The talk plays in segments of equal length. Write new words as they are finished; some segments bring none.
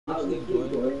Actually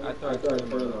joined. I thought I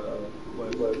joined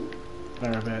was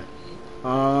Alright, bet.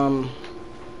 I'm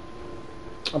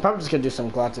probably just gonna do some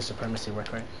Galactic Supremacy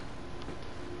work, right?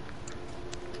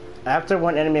 After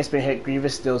one enemy has been hit,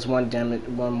 Grievous deals one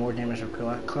more damage of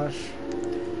Clash.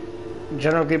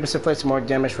 General Grievous inflicts more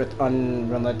damage with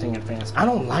unrelenting advance. I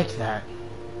don't like that.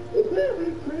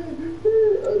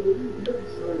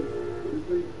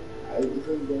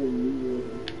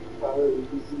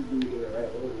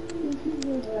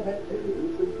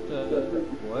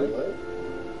 what?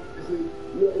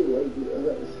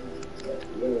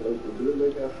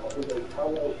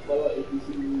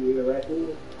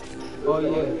 Oh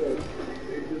yeah.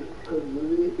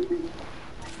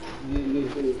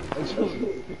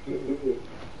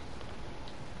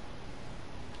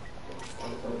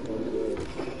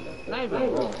 Not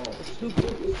even wrong. It's too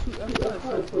good. It's too.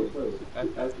 That's so good.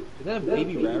 Is that a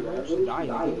baby rabbit? She died,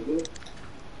 nigga.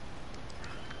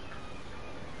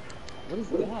 What is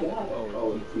that?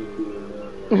 Oh, it's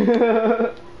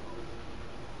P2.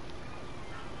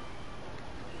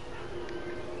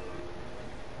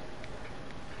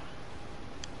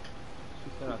 She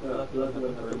said I feel like I'm gonna have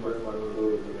to hurry my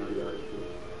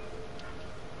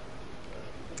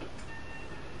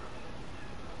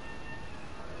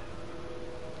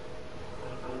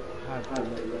have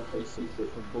to let pieces for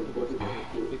both of us.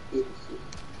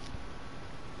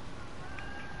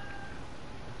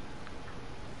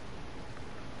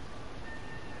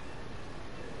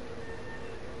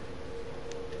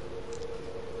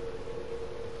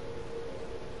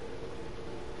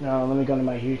 Now let me go to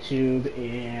my YouTube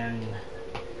and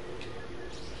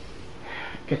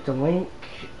get the link.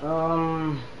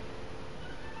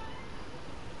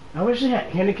 I wish they had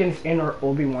Anakin's and or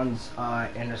Obi-Wan's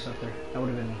interceptor. That would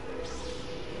have been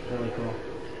really cool.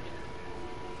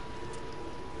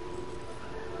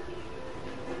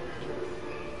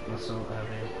 That's so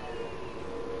heavy.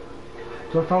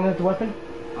 Do I finally have the weapon?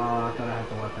 Oh, I thought I had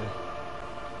the weapon.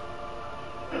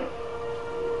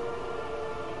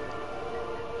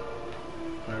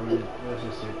 Alright, where's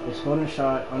this here? Exploding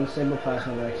shot, unstable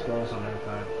plasma that explodes on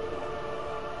impact.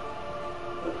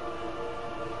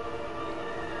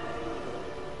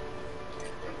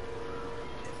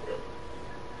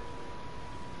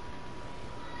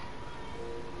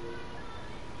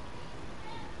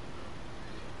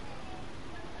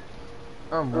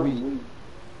 I'm weak.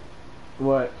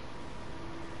 What?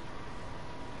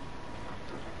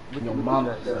 Your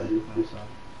mama said.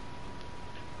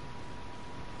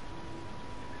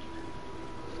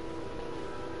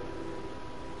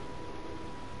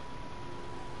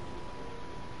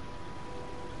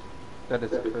 That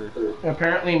is cursed.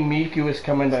 Apparently Miku is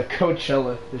coming to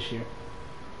Coachella this year.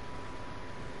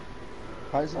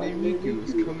 How's your name Miku?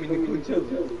 Is coming to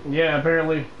Coachella. Yeah,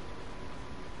 apparently.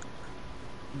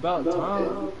 About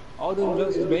time. All them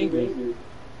jokes is bangers.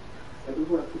 As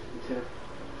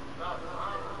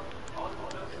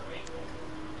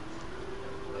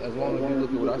long as you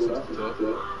look at what I said to tell.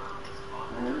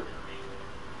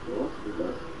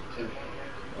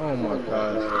 Oh my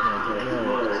gosh.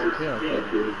 No,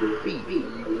 can't feet. Are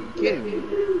you kidding me?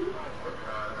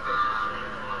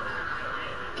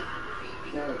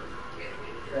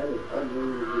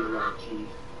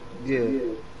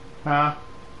 Yeah. Huh?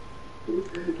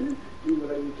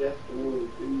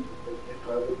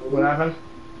 What happened?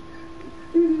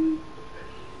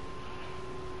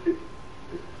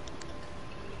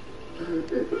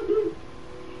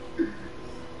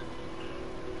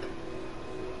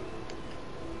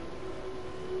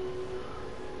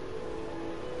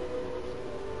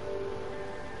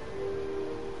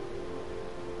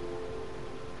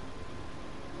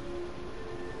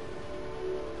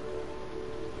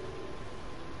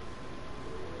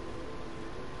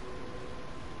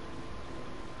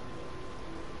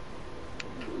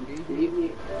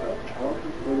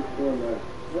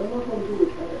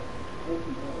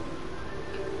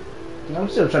 I'm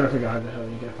still trying to figure out how the hell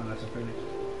you get financial critics.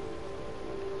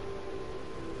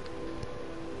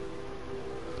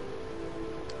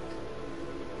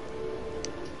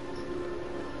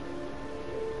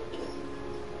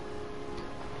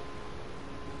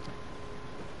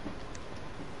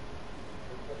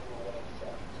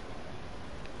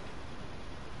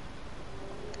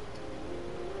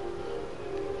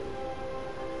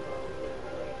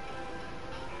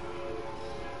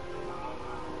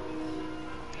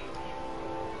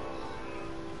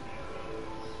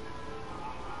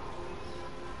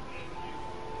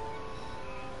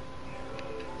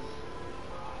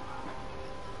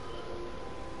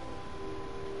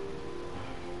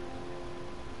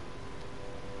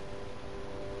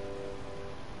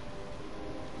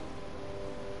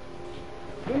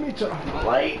 me turn off my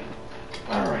light.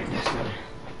 Alright, that's better.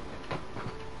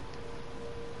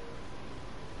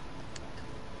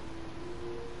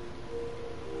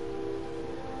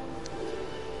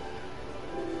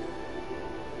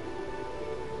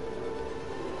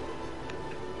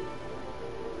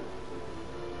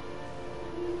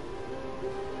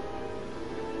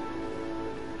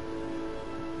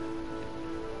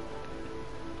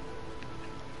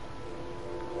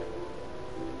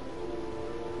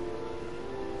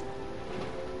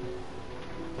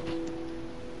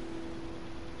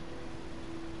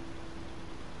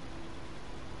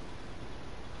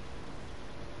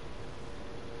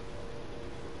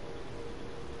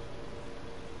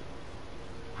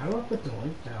 How do I put the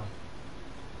link down?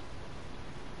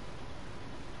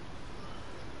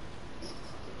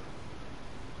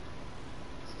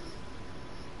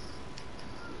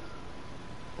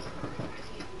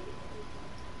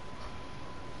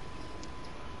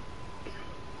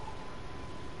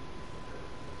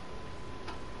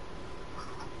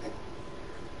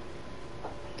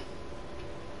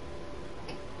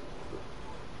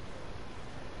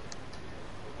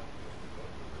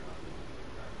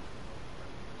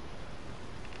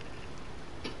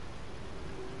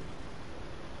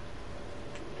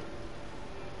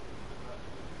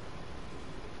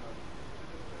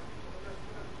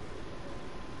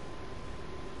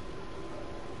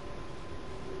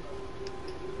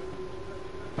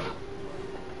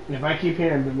 And if I keep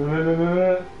hearing blah, blah, blah, blah,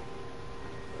 blah,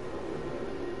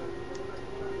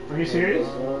 are you serious?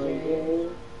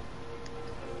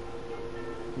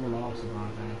 Your mom's LeBron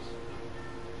James.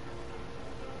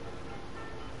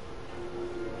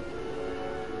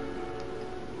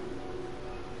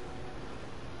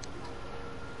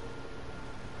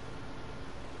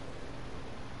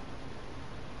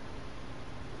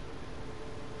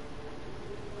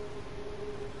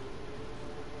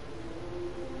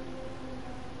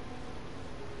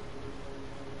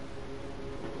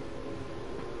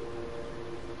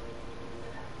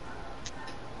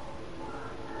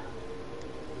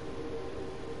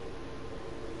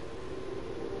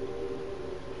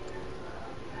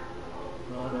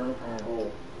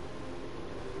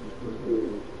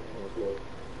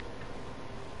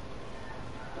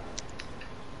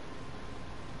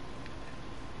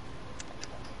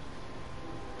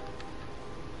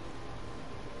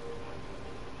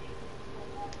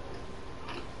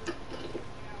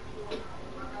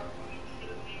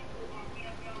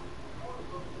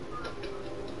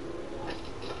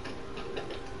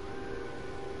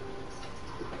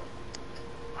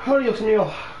 Oh, Dios mío.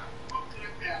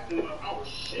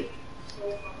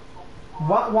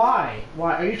 Why?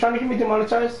 Why? Are you trying to get me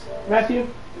demonetized, Matthew?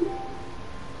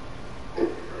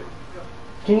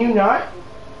 Can you not?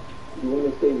 You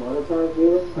want to stay monetized,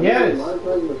 Taylor? Yes.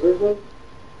 Monetized in the first place?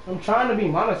 I'm trying to be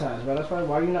monetized, bro. That's why.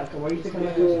 Why are you not? Why are you thinking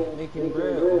like this? Making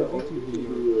bread on YouTube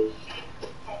videos.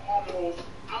 Almost,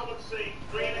 I would say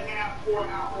 3.5, 4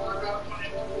 hours. I got money.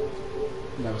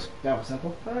 That was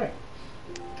simple. All right.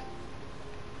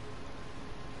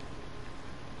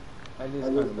 I just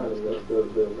kind of messed up.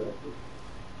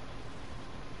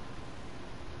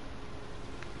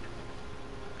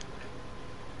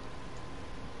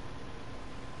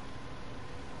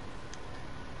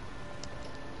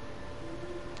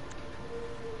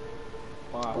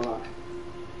 Wow.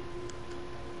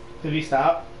 Did he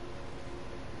stop?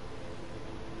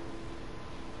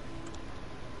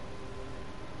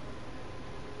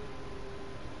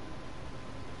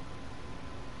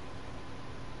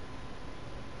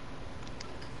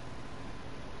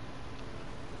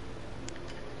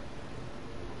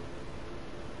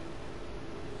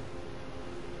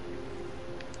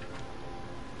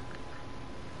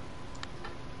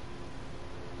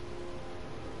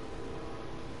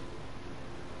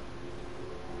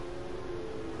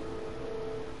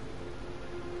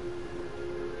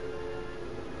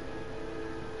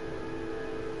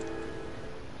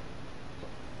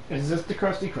 Is this the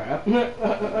Krusty Krab?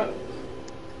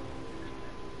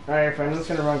 Alright, friend, I'm just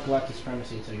gonna run Galactic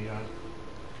Supremacy so you don't.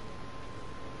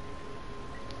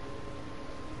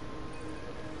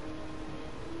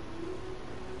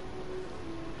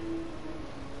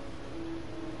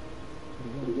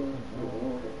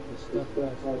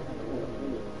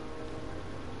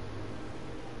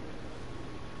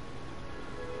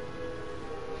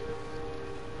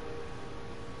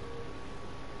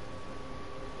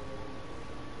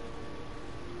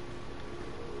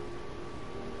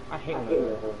 I hate when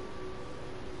that.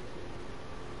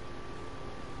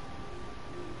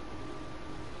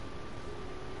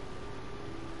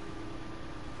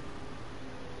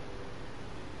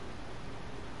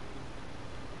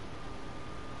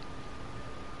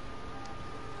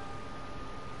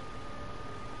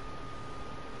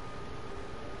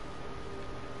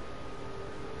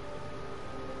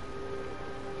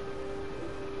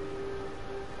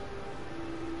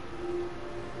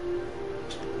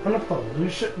 I'm a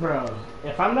pollution, bro.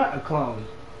 If I'm not a clone,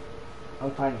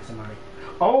 I'm finding somebody.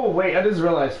 Oh wait, I just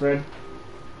realized, Fred.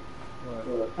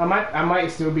 What? I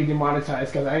might still be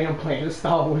demonetized because I am playing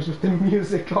Star Wars with the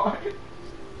music on.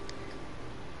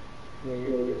 Yeah,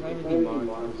 you're not even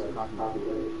demonetized, it's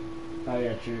copyrighted. Oh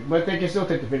yeah, true. But they can still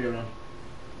take the video down.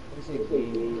 It's a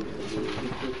game.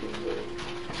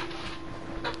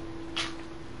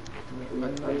 I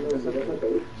don't know, that's like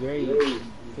a very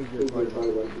figure part about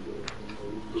the game.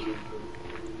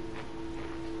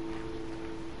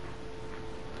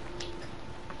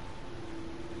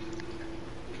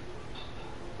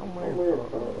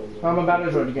 I'm about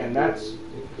to do it again. That's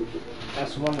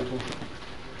wonderful.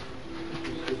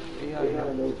 Yeah.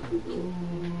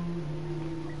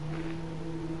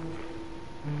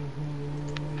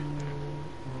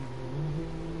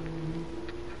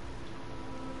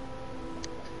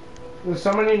 There's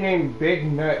somebody named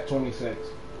Big Nut 26.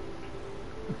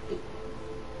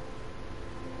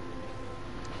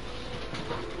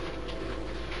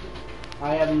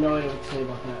 I have no idea what to say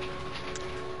about that.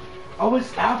 Oh,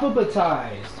 it's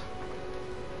alphabetized.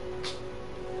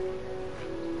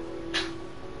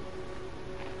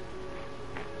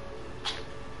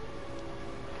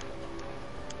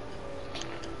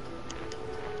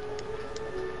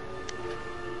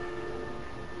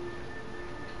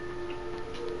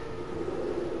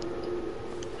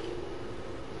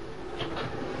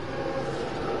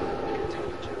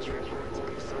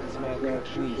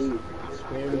 Please,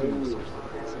 spare me.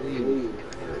 Please.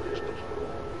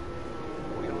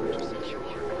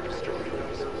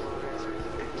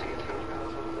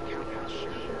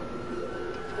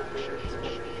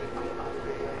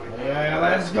 Yeah,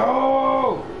 let's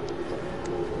go!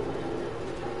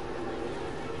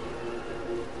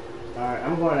 Alright,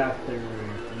 I'm going after E.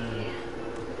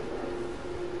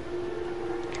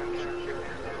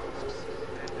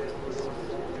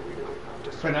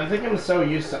 But I think I'm so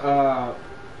used to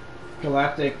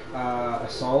galactic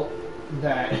assault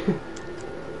that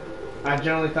I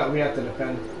generally thought we had to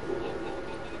defend.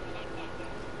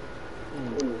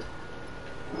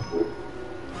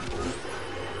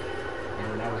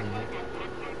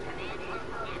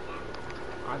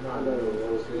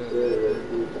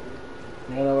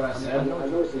 You know what I said? I know what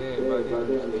you said, but I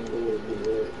didn't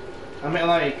understand. I mean,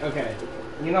 like, okay.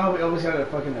 You know how we always gotta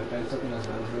fucking defend something that's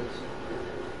dangerous?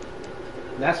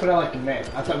 That's what I like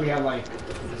meant. I thought we had like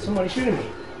somebody shooting me.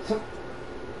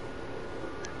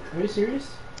 Are you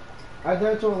serious? I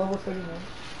died to a level 39.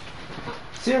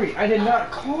 Siri, I did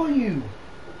not call you.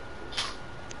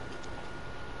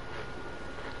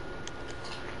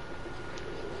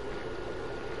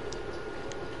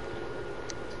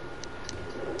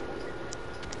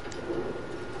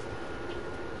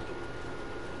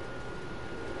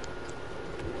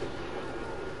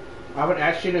 I would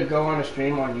ask you to go on a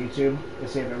stream on YouTube to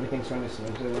see if everything's running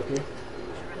smoothly with you.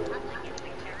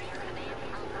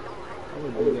 I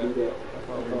would do that. That's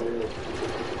all I would do.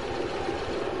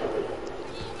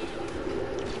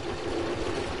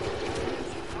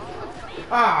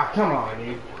 Ah, come on,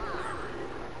 dude.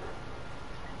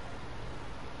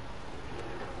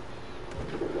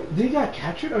 They got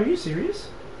captured? Are you serious?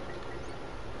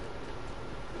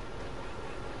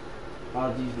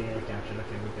 Oh, these being captured.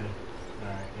 Okay, we're good.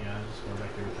 Alright, yeah, I'll just go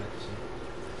back to recapture.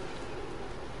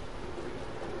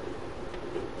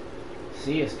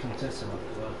 C is contested like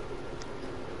fuck.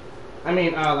 I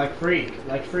mean, like freak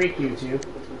YouTube.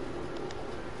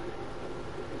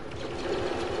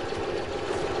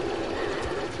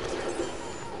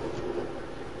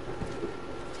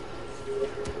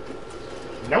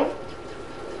 Nope.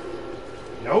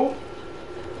 Nope.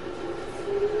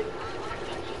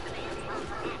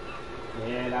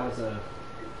 Yeah, that was a...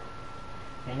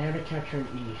 I never captured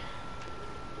E.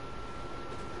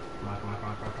 Come on, come on, come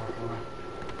on, come on, come on.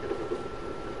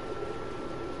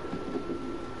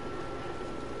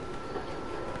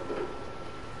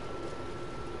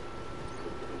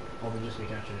 Oh, we just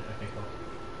recaptured it. Okay, cool.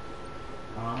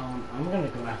 I'm gonna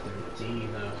go after D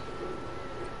though.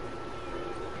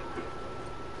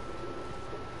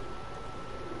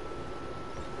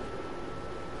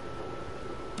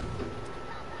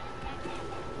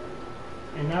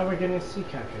 And now we're getting C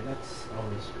capture. That's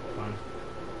always fun.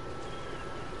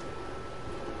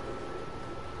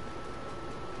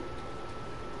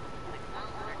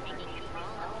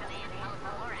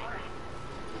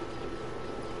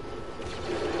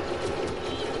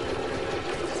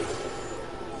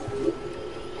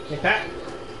 Take that.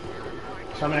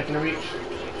 Something I can reach.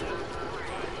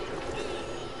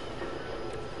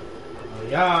 Oh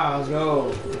yeah, let's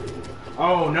go.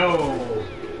 Oh no.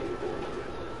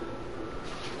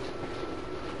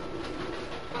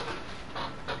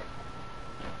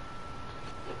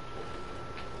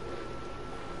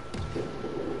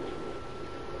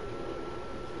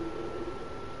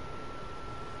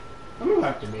 Go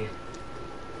back to B.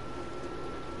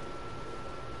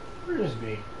 Where's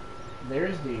B?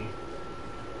 There's D.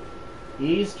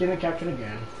 E's getting captured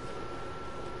again.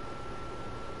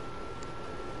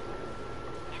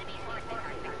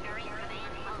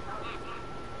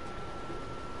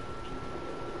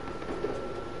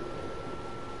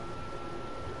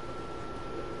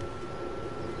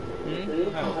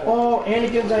 Oh,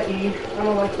 Anakin's at E. I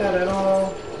don't like that at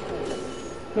all.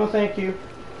 No, thank you.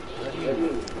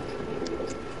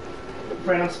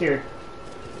 Friend, I'm scared.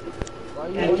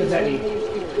 Anakin's at E.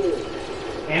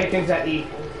 Anakin's at E.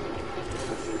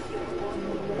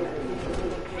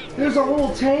 There's a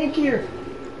whole tank here.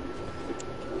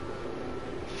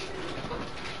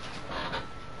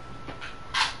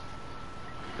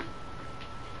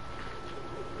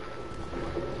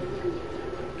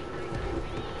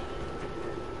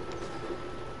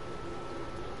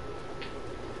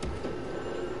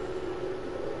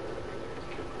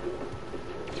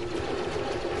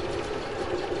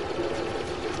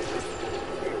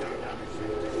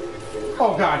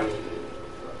 Oh God.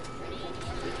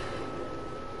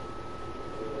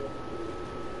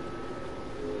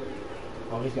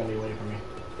 Oh, he's gonna be waiting for me.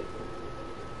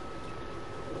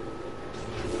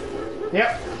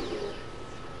 Yep.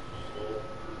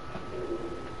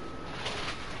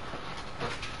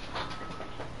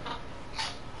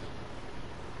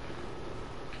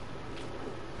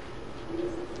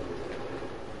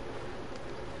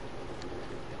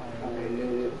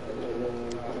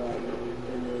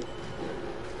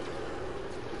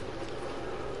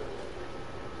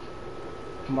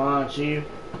 Come on, Chief.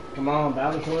 Come on,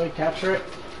 Battle Toy. Capture it.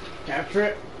 Capture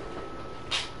it.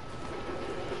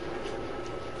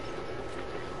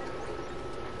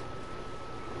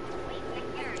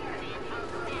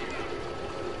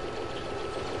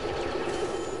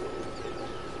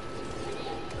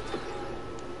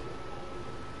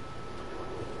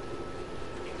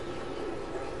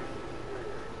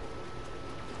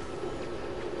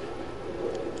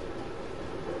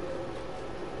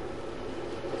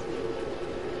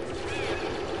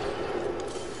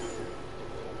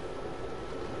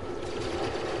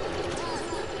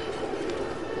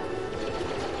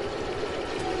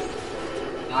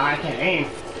 I can't aim.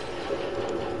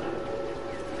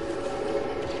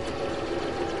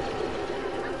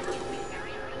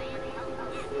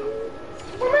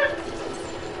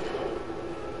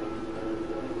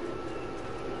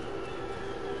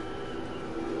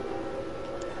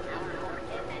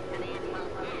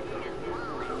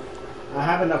 I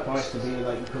have enough points to be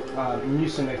like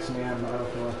Mucinex man, but I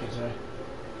don't feel like it's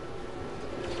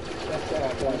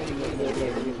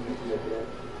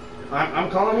I'm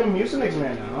calling him Mucinex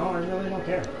man now. I really don't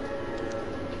care.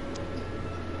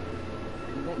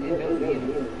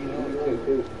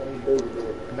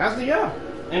 That's the yeah.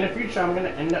 In the future, I'm gonna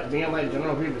end up being like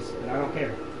General Grievous, and I don't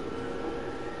care.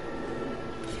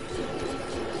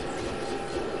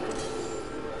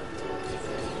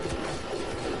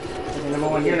 Okay, number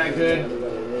one, you're not good.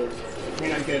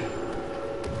 You're not good.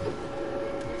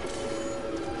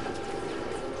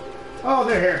 Oh,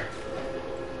 they're here.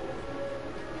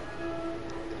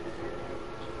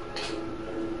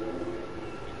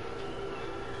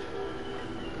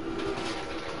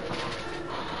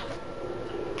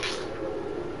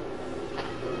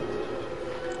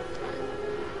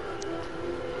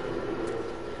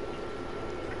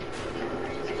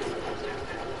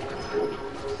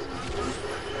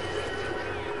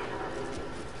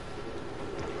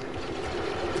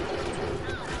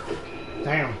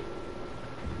 Damn.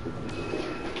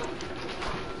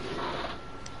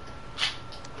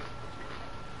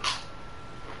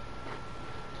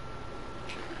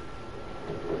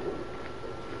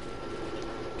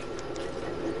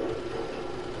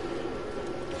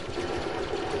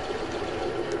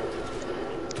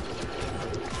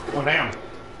 Oh damn.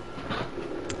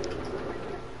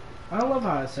 I love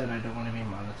how I said I don't want to be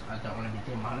monetized. I don't want to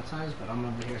be demonetized, but I'm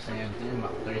over here saying damn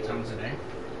about 30 times a day.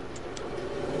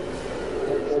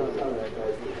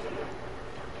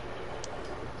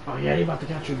 Oh yeah, you about to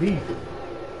capture B.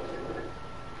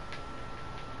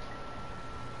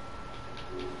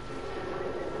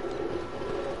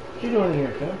 What you doing in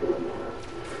here, kid?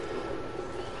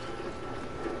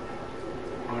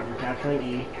 Alright, we're capturing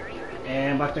E.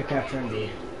 And about to capturing B.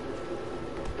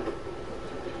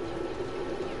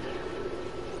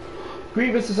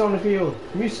 Grievous is on the field.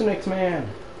 Mucinex man.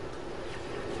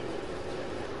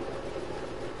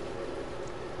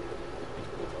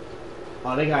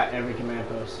 Oh, they got every command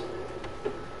post.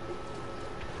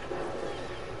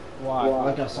 Why?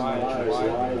 I got so many choices.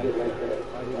 Why is it like that?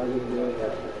 Why is it doing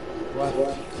that? What?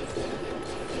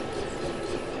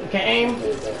 Can't aim.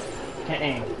 Can't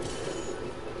aim.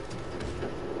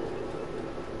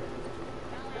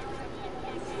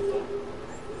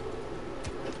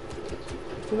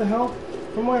 Who the hell?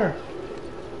 From where?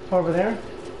 Over there?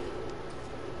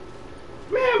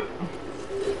 Ma'am!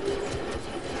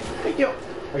 Thank you.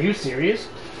 Are you serious?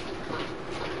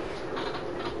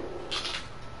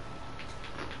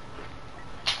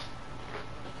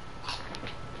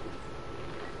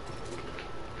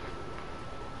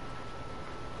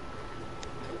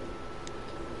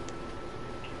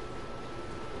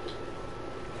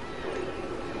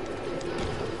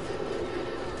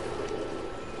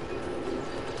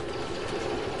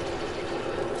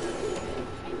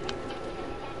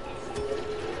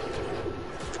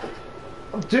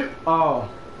 Dude! Oh.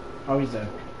 Oh, he's dead.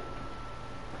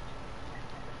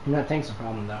 That tank's a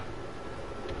problem, though.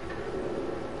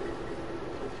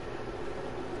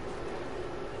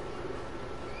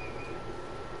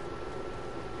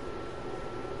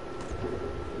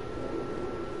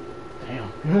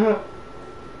 Damn.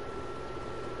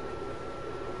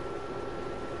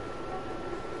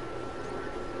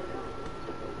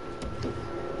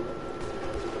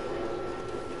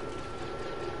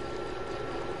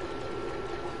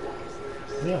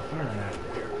 Yeah, fire on that.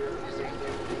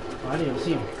 Oh, I didn't even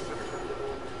see him.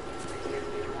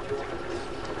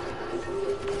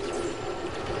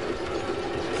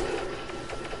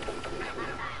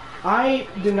 I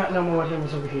did not know my weapon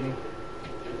was overheating.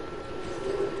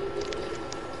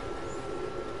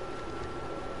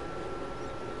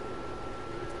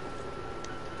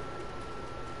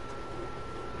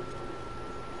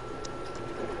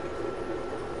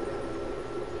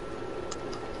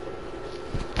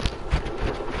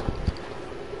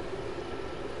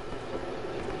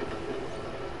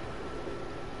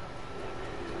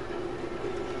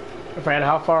 Fred,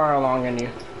 how far along are you?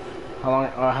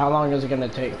 How long is it gonna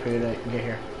take for you to get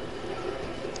here?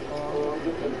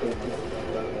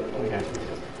 Okay.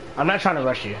 I'm not trying to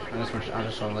rush you. I just want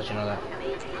to let you know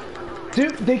that.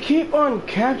 Dude, they keep on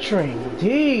capturing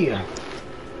D.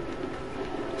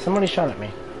 Somebody shot at me.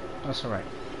 That's alright.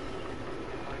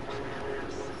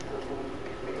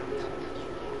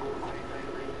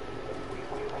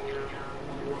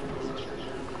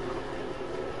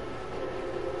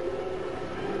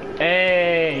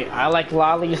 Hey, I like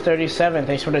Lolly's 37.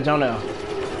 Thanks for the dono.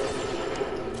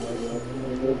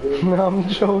 No, I'm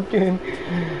joking.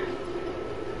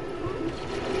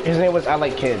 His name was I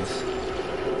Like Kids.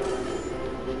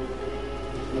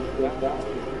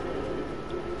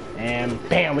 And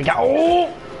bam, we got.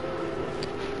 Oh!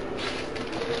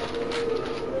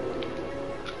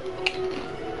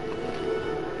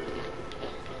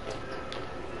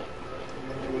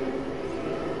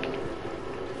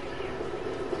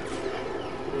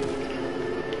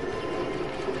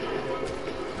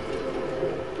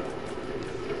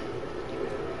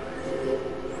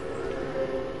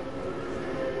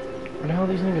 Where the hell are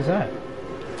these niggas at?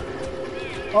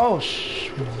 Oh,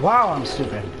 wow, I'm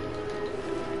stupid.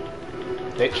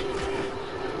 Bitch.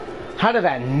 How did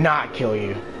that not kill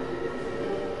you?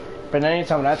 But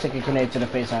anytime I take a grenade to the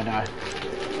face, I die.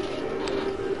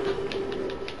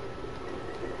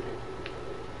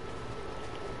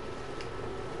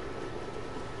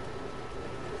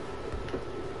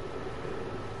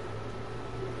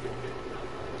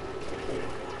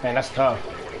 Man, that's tough.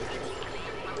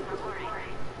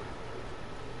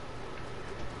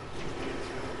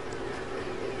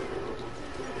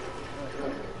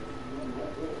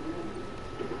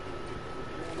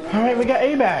 Alright, we got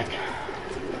A back.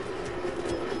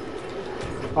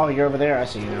 Oh, you're over there. I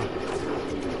see you now.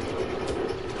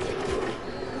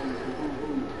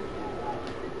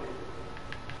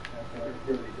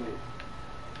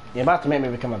 You're about to make me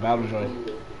become a battle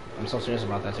droid. I'm so serious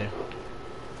about that too.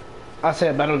 I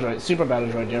said battle droid, super battle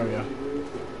droid, there we go.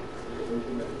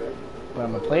 But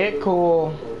I'm gonna play it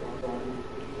cool.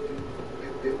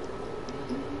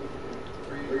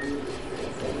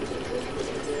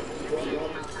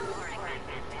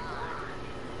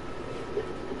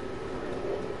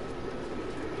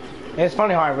 It's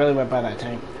funny how I really went by that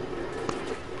tank.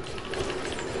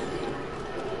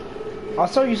 I'll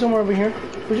saw you somewhere over here.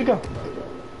 Where'd you go?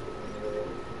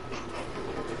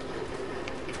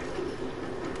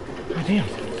 God damn.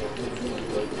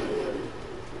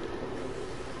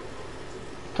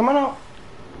 Come on out.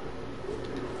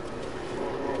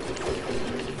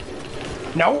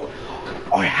 No.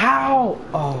 Oh, how?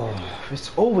 Oh,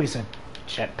 it's always a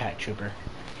jetpack trooper.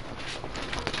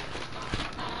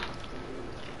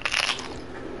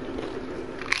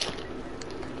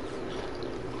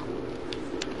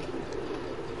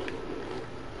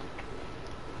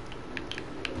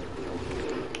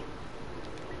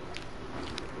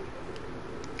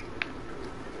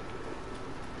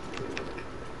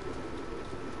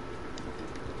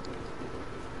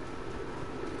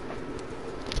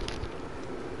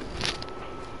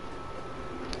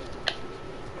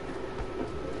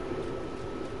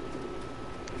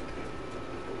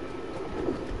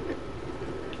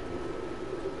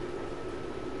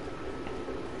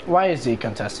 Why is he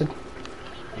contested?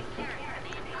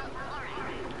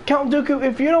 Count Dooku,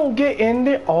 if you don't get in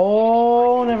there...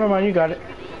 Oh, never mind, you got it.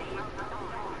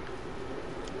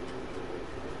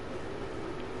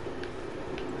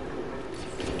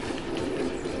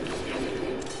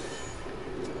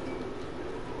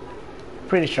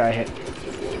 Pretty sure I hit.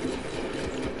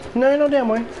 No, no damn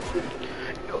way.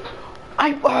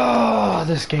 Oh,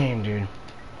 this game, dude.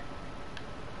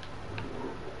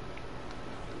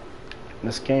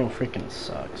 This game freaking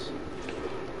sucks.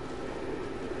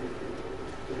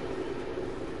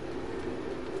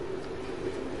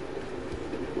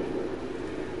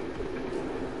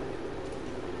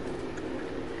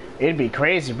 It'd be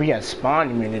crazy if we had spawn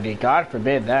immunity. God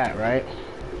forbid that, right?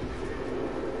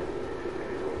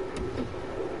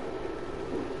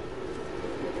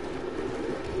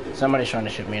 Somebody's trying to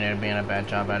shoot me and they're being a bad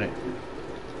job at it.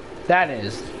 That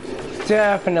is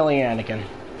definitely Anakin.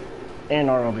 And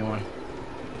or Obi-Wan.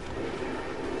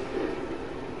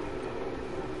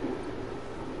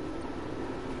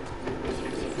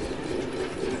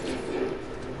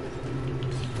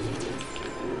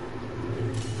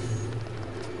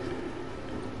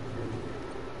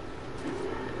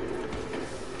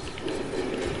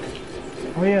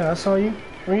 Oh yeah, I saw you.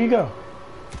 Where you go?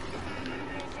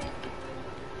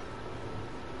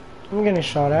 I'm getting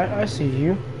shot at. I see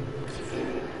you.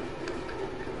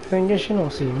 Then guess you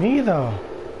don't see me though.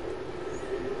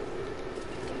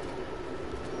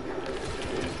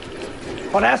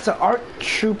 Oh, that's the ARC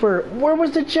trooper. Where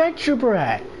was the jet trooper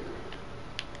at?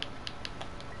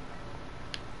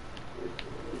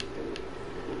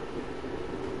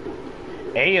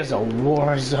 A is a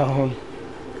war zone.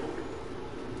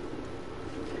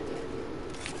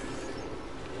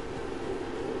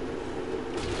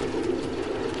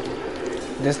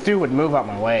 This dude would move out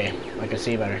my way. I could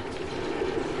see better.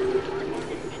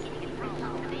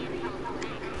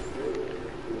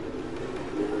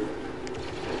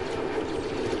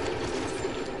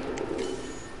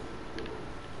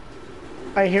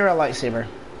 I hear a lightsaber.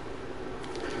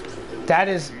 That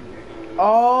is...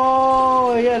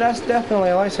 Oh, yeah, that's definitely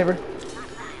a lightsaber.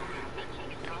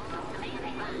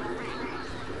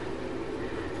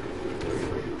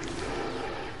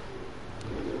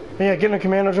 Yeah, get in a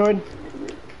commando droid.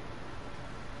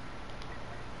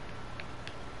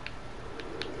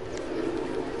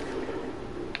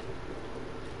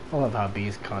 I love how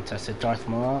B's contested. Darth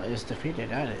Maul is defeated.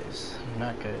 That is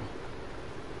not good.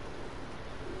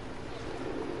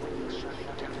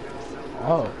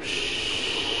 Oh,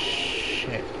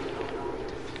 shit.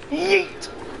 Yeet!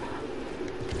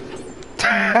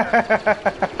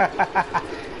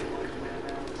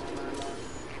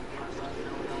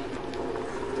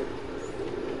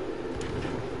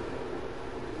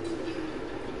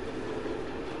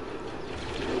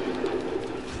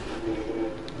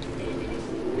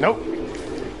 Nope.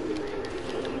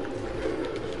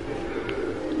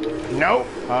 Nope.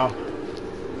 Oh.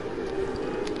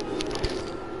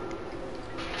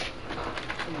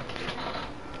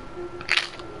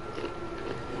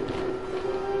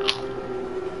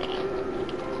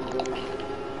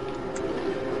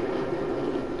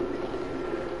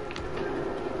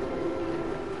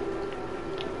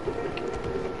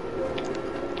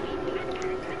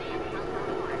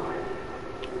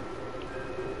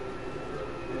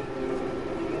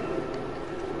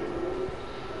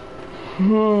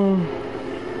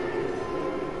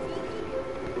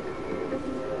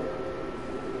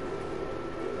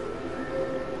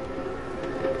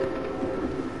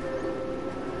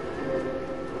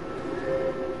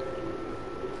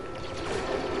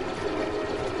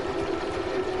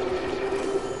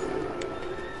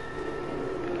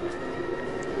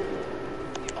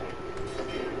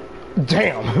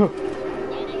 Damn.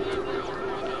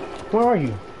 Where are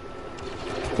you?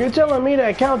 You're telling me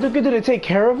that Count Dooku didn't take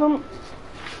care of him?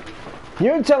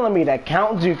 You're telling me that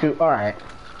Count Dooku... Alright.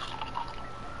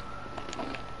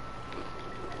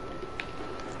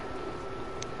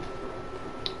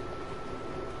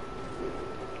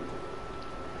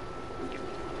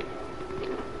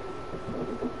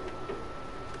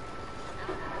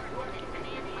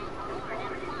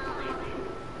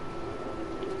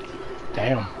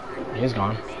 Damn. He's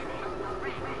gone.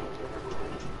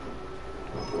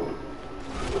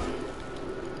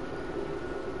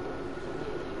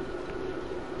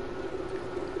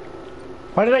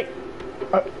 Why did I...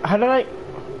 how did I...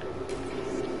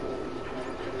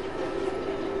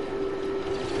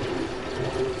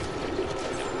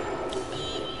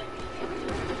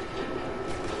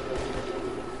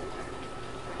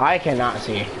 I cannot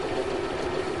see.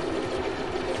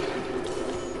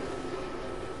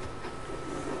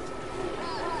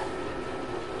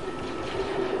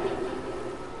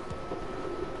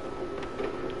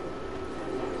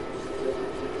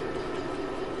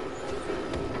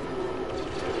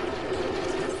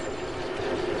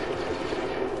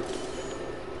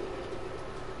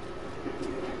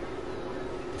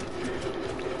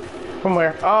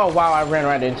 Oh wow, I ran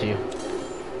right into you.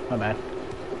 My bad.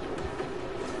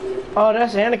 Oh,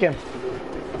 that's Anakin.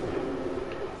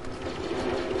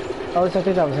 At least I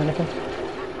think that was Anakin.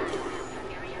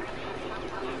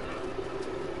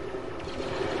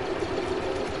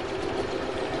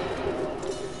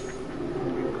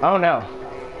 Oh no.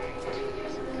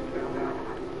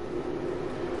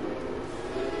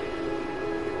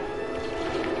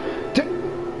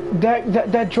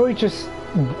 That droid just...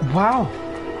 Wow.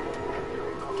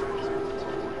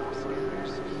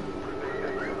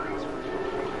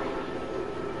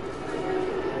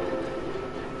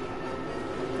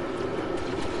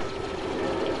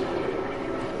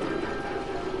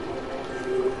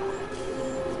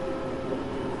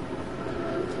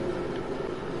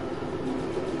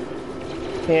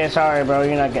 Yeah, sorry bro,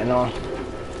 you're not getting on.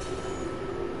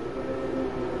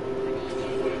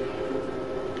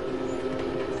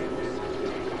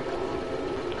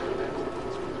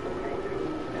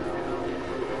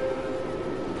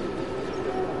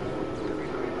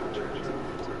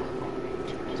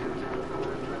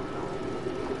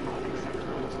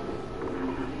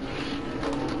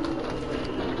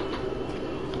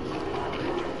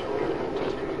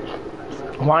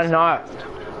 Why not?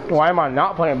 Why am I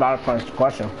not playing Battlefront is the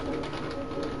question.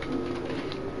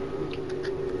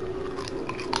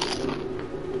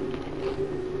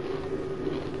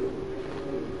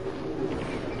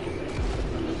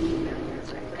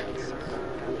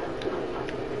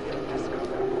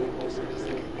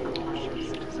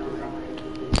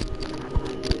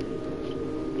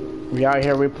 We out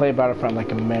here, we play Battlefront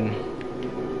like a men.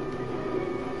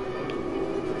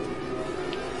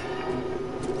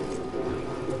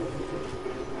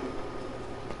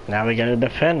 Now we gotta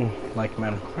defend like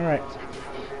men. Alright.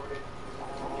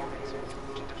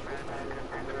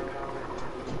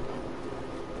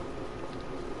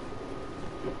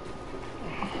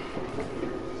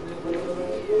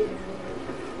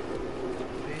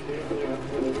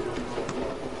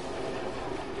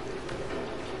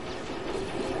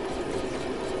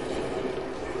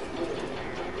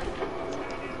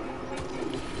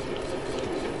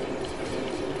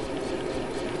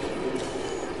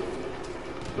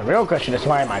 The real question is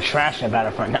why am I trashing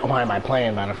Battlefront, not why am I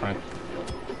playing Battlefront?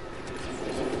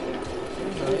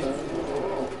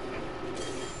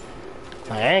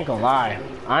 I ain't gonna lie.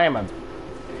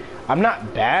 I'm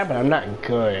not bad, but I'm not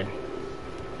good.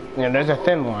 You know, there's a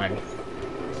thin line.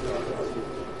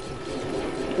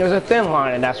 There's a thin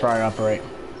line, and that's where I operate.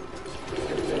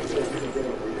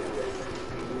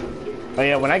 Oh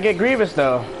yeah, when I get Grievous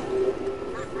though,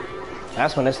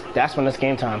 that's when it's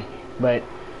game time. But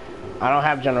I don't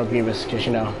have General Grievous, because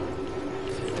you know,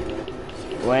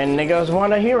 when niggas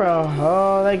want a hero,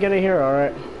 oh, they get a hero,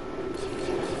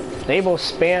 right? They will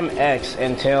spam X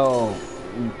until,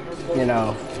 you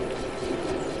know.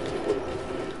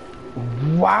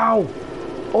 Wow.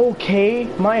 Okay,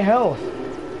 my health.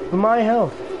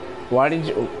 Why did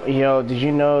you, yo, did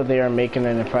you know they are making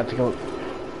an impractical,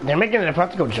 they're making an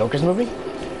Impractical Jokers movie?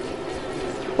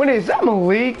 What is that,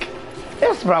 Malik?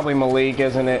 It's probably Malik,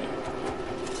 isn't it?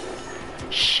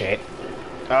 Shit.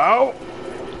 Oh!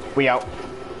 We out.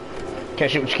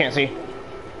 Can't shoot what you can't see.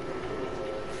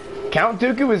 Count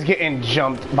Dooku was getting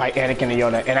jumped by Anakin and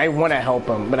Yoda, and I want to help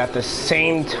him, but at the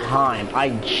same time, I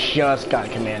just got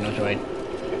Commando Droid.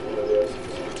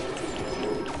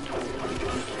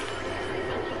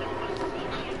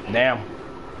 Damn.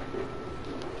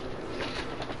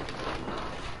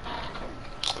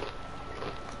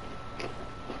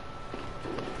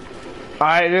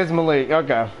 Alright, it is Malik.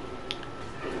 Okay.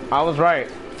 I was right.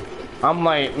 I'm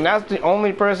like, that's the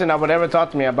only person that would ever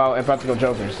talk to me about Impractical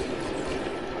Jokers.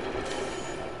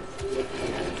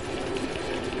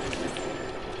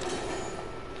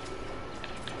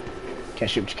 Can't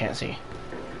shoot what you can't see.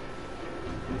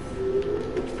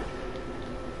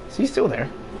 Is he still there?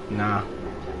 Nah.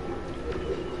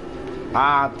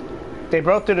 They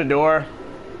broke through the door.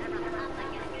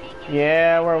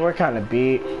 Yeah, we're kind of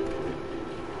beat.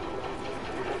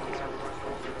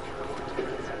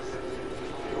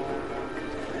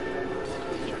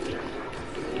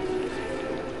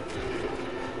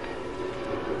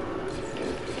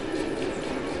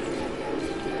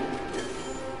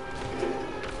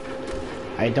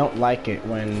 I don't like it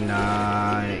when,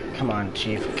 come on,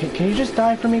 Chief. Can you just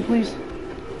die for me, please?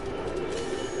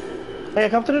 Hey,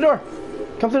 come to the door.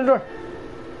 Come to the door.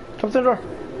 Come to the door.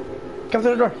 Come to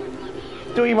the door.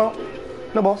 Do emote.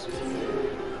 No balls.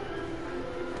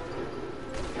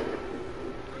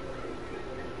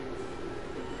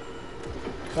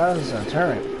 That was a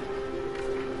turret.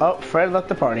 Oh, Fred left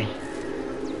the party.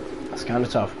 That's kind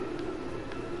of tough.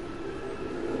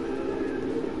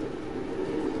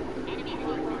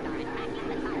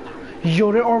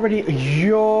 Yo, they're already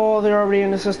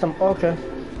in the system. Okay.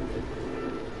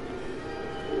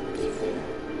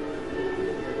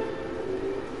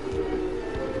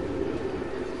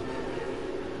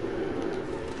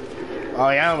 Oh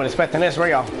yeah, I'm expecting this, were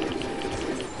y'all?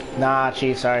 Nah,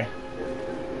 Chief, sorry.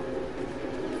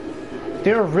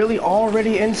 They're really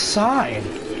already inside.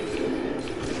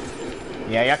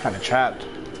 Yeah, y'all kinda trapped.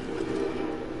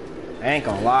 I ain't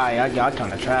gonna lie, y'all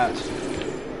kinda trapped.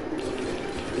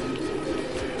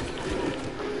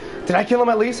 Did I kill him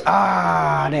at least?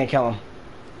 Ah, I didn't kill him.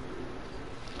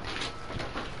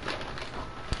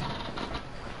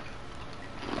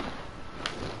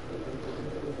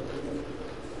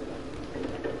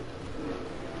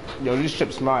 Yo, this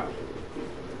ship's smart.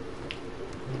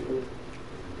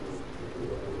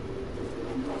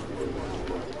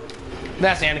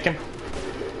 That's Anakin.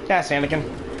 That's Anakin.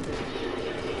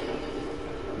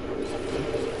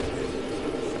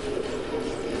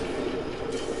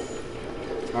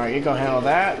 Alright, you go handle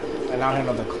that, and I'll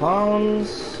handle the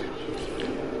clones.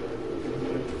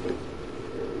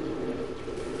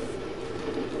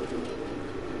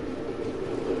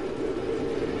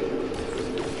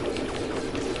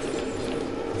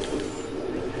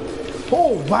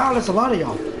 Oh, wow, that's a lot of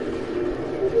y'all.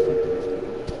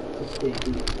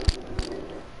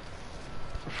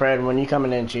 Fred, when you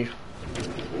coming in, Chief?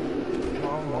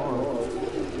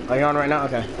 Are you on right now?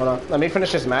 Okay, hold on. Let me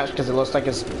finish this match because it looks like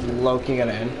it's low-key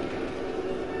gonna end.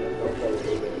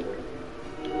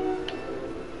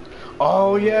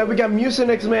 Oh yeah, we got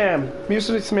Mucinix Man.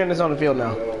 Mucinix Man is on the field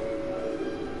now.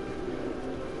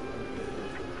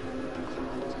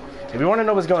 If you want to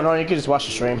know what's going on, you can just watch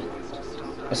the stream.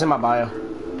 It's in my bio.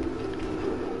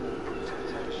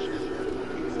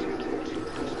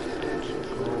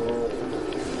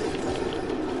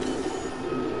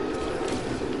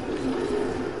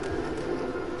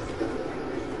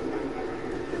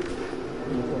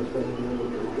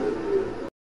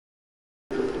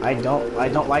 I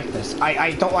don't like this.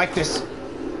 I don't like this.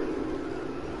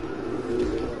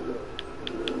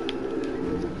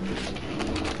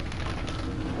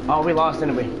 Oh, we lost,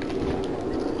 didn't we?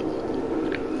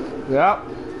 Yep.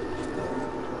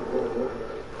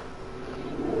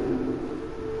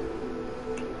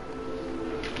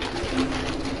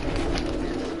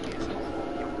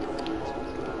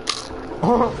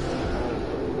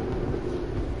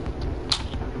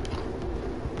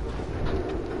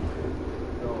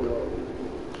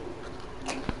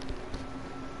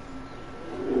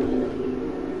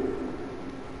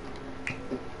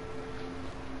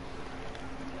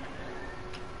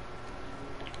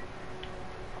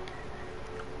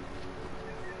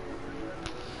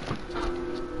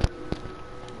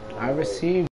 I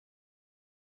received.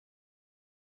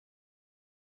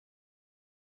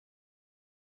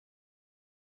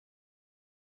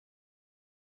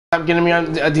 Stop getting me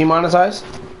on demonetized.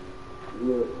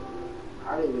 Look,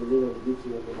 I didn't even know to get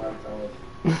you demonetized.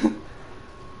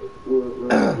 You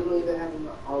don't even have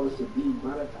all this to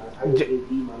demonetize. How do you get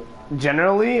demonetized?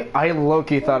 Generally, I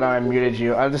low-key thought I muted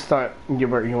you. I just thought you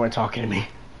weren't talking to me.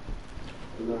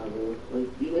 Nah, bro. Like,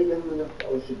 you don't even have enough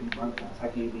dollars to demonetize. How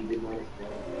can you be demonetized?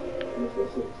 Makes no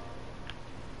sense.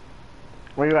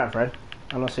 Where you at, Fred?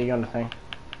 I don't see you on the thing.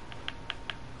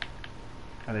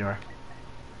 Oh, there you are.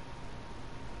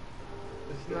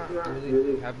 It's not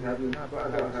really having not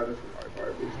about having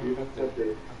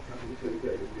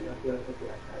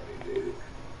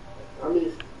I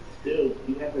mean, still,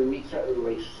 you have to reach certain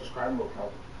like subscriber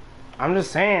count. I'm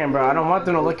just saying, bro. I don't want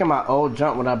them to look at my old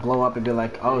jump when I blow up and be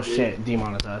like, "Oh shit,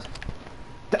 demonetized."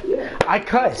 Yeah. I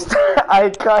cussed. I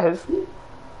cussed.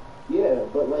 Yeah,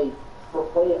 but like for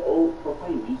playing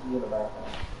music in the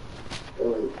background,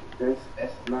 like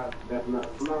that's not.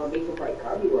 No, they can probably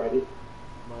copyright it.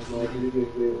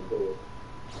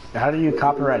 How do you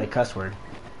copyright a cuss word?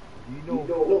 you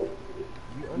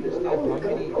understand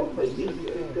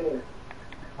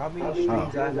how many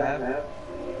streams I have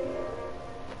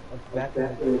of back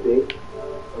in the day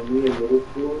of me in middle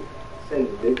school saying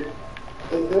nigga?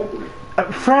 Exactly.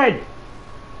 Fred!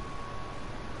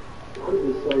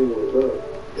 I'm just saying what's up.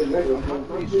 I'm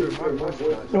pretty sure my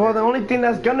watch. Well, the only thing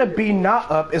that's gonna be not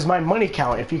up is my money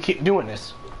count if you keep doing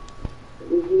this.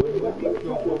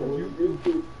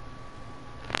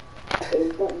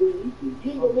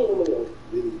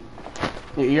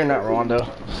 You're not wrong though.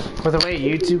 With the way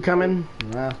YouTube coming,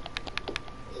 nah.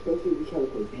 Especially if you try to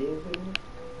play games, man.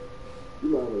 You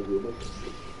might as well do this.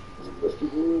 Let's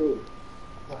keep it real.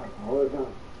 It's like all the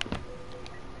time.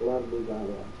 A lot of big guys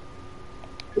are.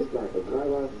 It's like a guy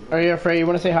like. Are you afraid? You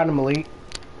want to say hi to Malik?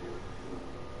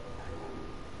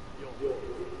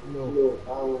 No.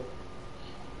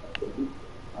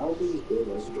 I don't think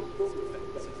I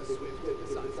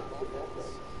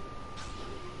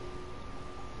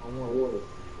want it.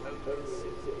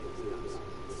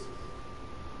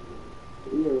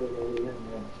 Yeah.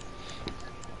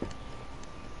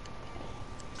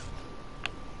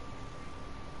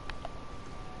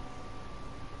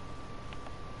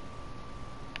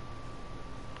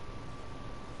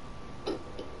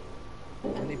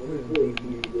 And they put in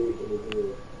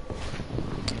BB.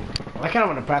 I kind of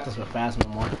want to practice with Phasma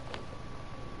more.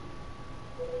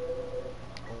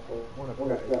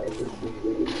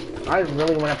 I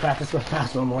really want to practice with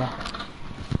Phasma more.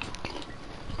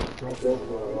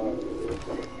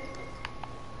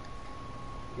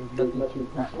 There's nothing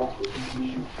to practice.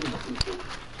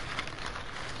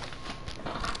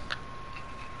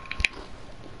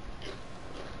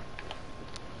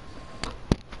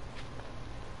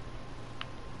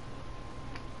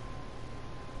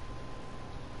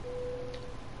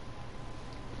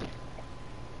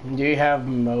 Do you have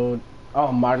mode?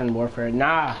 Oh, Modern Warfare.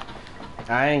 Nah,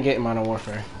 I ain't getting Modern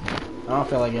Warfare. I don't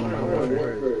feel like getting Modern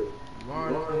Warfare.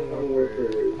 Modern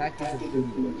Warfare. Tactics is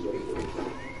shooting.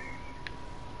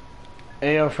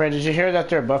 Hey, yo, Fred, did you hear that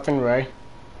they're buffing Ray?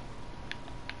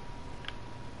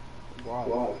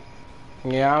 Wow.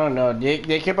 Yeah, I don't know.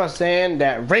 They keep on saying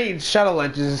that Raid Shuttle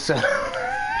Legends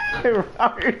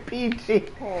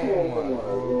RPG. Oh my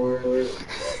lord.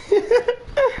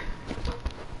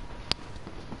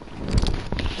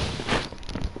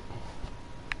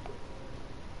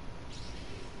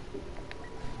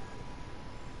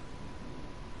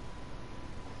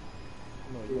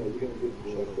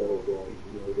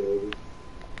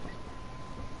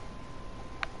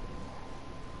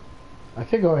 I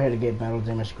could go ahead and get Battle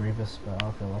Damage Grievous, but I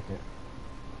don't feel like it.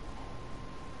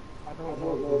 I don't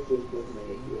know if this is the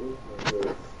name.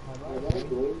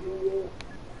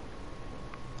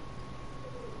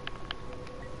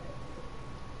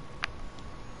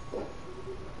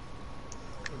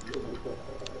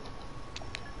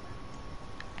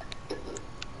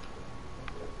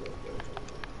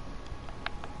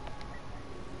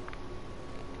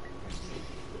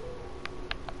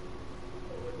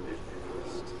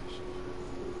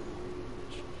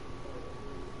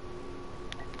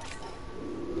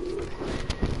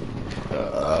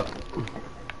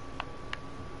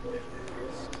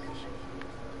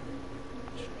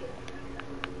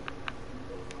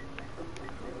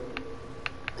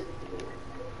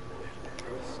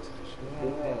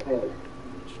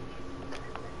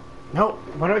 No,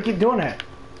 why do I keep doing that?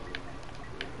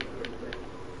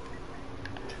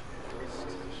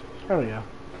 There we go.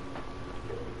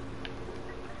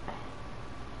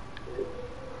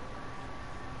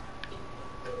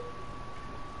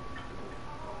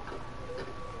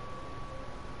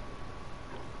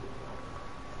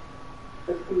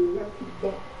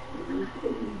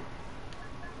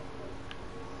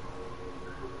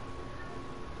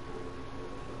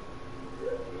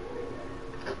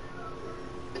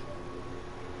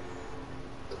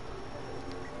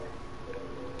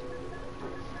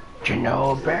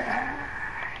 Chernobyl.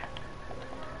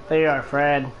 There you are,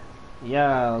 Fred.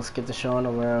 Yeah, let's get the show on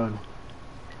the road.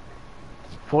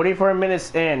 44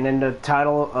 minutes in, and the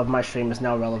title of my stream is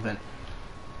now relevant.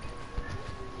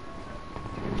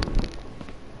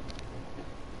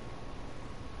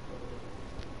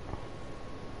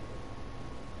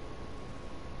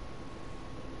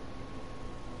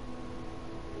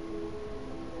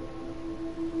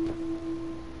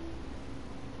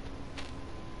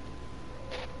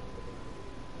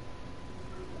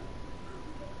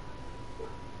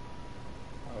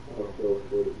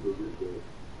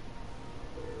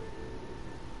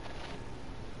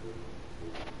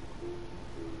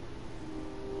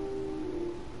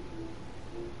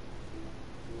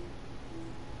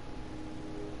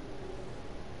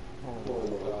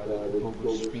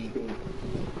 Speed.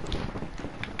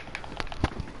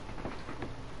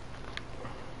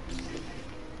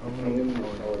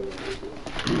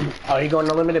 Oh, you going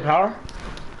unlimited power?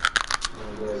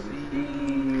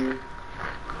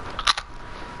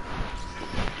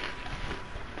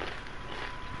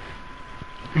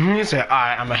 You said,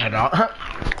 alright, I'm gonna head out.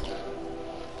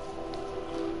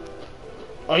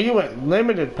 Oh, you went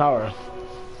limited power.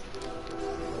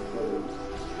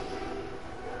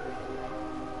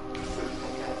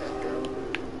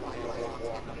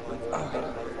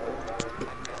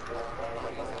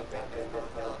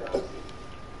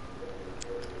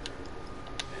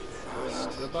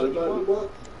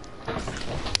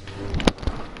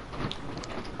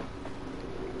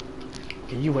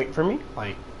 Can you wait for me?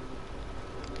 Like...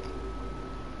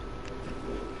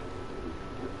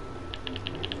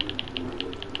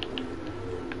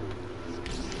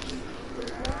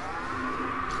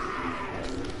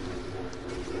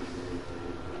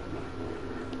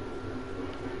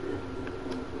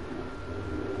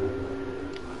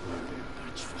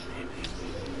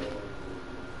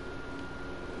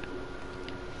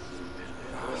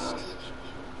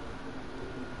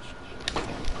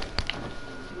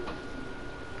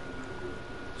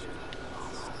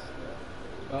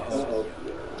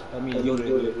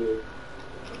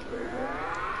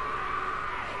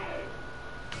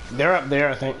 They're up there,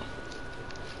 I think.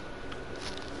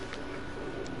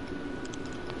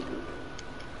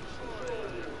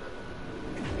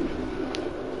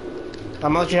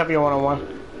 I'm gonna let you have your one-on-one.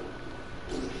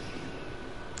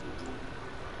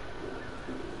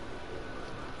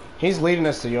 He's leading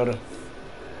us to Yoda.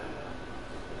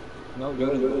 No,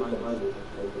 Yoda's behind us.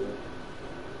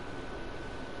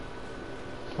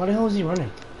 Why the hell is he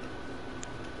running?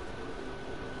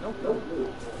 Nope.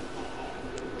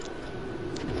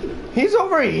 He's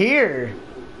over here.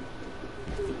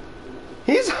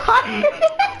 He's hiding.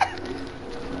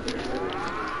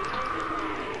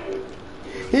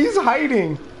 He's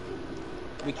hiding.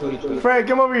 We killed each other. Fred,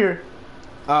 come over here.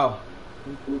 Oh.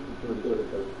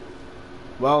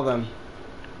 Well then.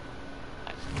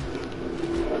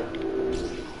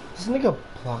 This nigga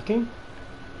blocking?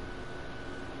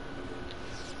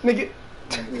 Nigga.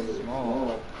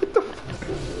 Small. What the f-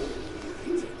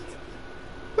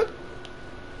 What?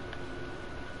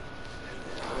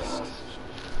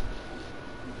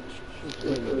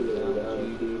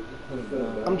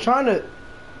 I'm trying to.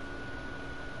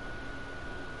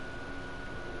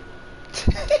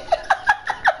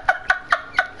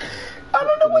 I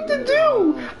don't know what to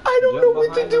do. I don't know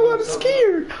what to do. I'm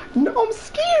scared. No, I'm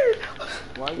scared.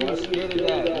 Why are you scared of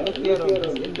that? Look at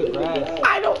him. He's in the grass.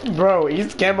 I don't. Bro,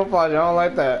 he's camouflage. I don't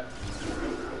like that.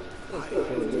 Let's kill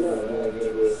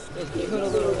a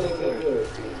little nigga.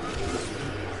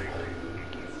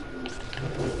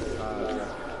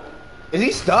 Is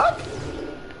he stuck?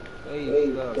 Hey,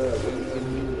 look.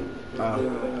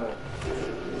 Oh.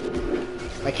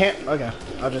 I can't. Okay.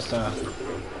 I'll just.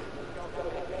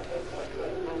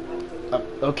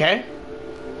 Okay.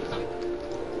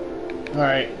 All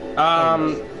right. Are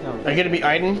you gonna be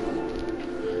Aiden?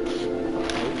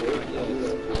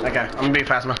 Okay. I'm gonna be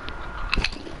Phasma.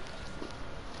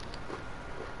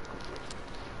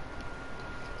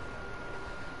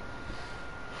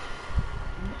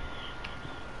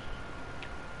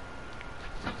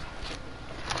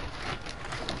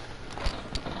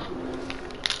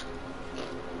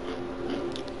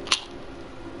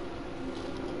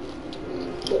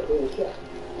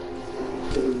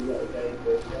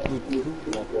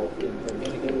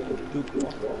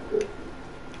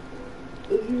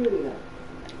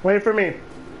 Wait for me.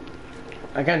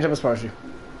 I can't jump as far as you.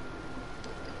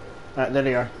 Alright, there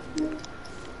they are.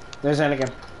 There's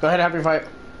Anakin. Go ahead and have your fight.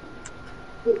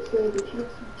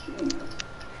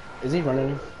 Is he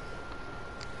running?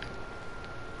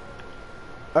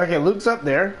 Okay, Luke's up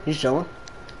there. He's chilling.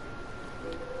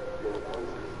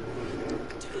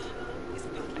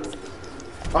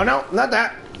 Oh no, not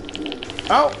that.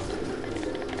 Oh.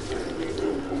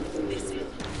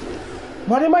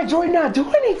 Why did my droid not do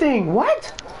anything?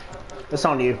 What? That's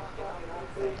on you.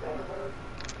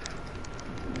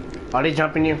 Are they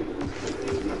jumping you?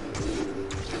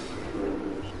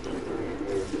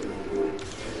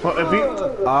 Well, if you...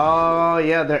 Oh,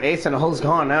 yeah, they're ace and the hole's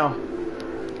gone now.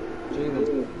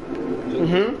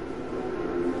 Mm-hmm.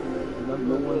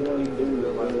 Number one thing to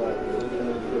realize,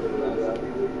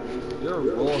 your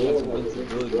role has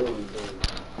invincibility.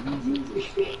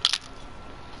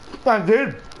 I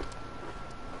did.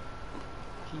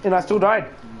 And I still died.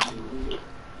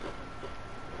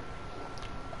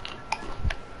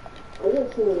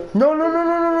 No, no, no, no,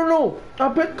 no, no, no. I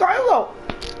picked Kylo.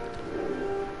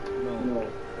 No.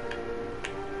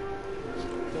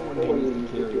 Someone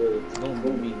needs to carry it.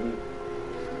 Don't me.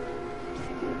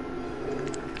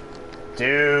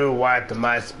 Do what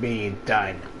must be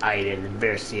done, Aiden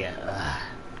Versia.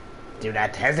 Do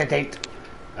not hesitate.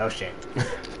 Oh shit.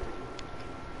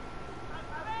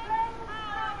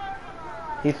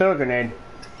 He threw a grenade.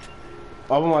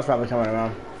 Obi-Wan's probably coming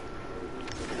around.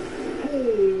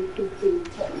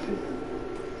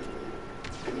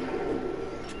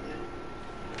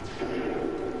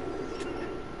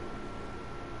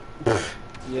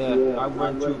 Yeah, I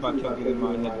went too if I kept getting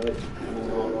my head.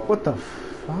 What the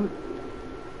fuck?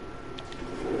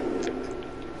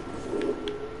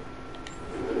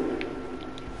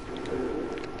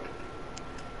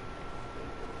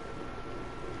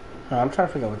 I'm trying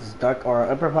to figure out what this duck or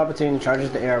Emperor Palpatine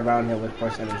charges the air around him with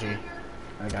force energy.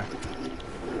 Okay.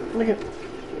 Look at.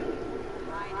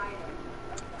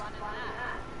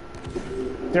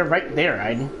 They're right there,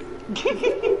 Aiden.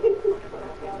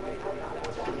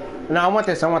 No, I want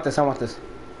this. I want this. I want this.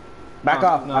 Back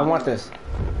off. No. I want this.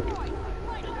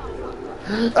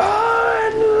 Unlimited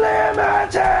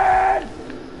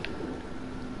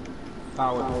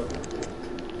Power.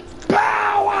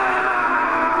 power.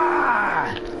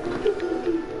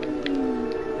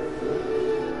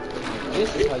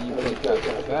 This is how you play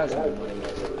Captain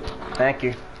Phasma. Thank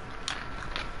you.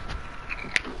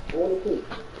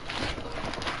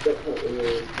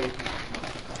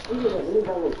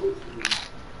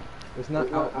 It's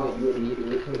not out yet, you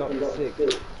idiot. It comes out at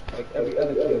 6. Like every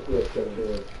other kid puts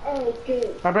in.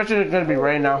 I bet you it's gonna be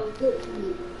rain now.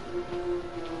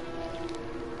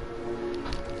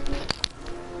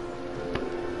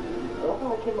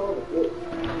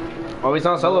 Oh, he's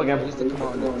on solo It again. used to come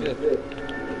out on the 5th.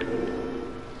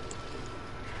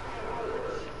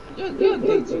 Your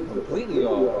dates are completely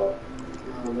off.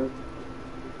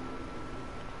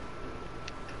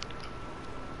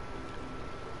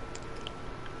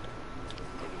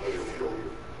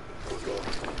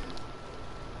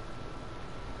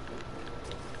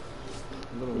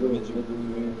 Little midget blue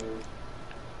man.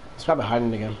 He's probably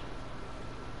hiding again.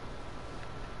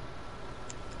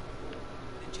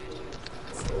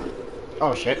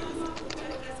 Oh shit.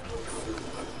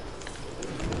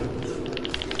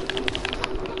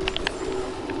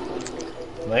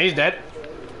 Well, he's dead.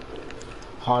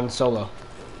 Han Solo.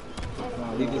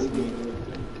 Nah, leave this to me.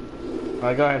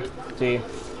 Alright, go ahead. See you.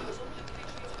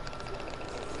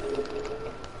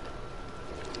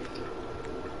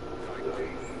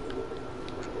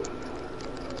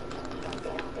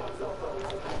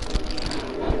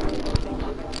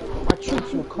 My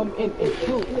troops will come in and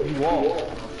kill you all.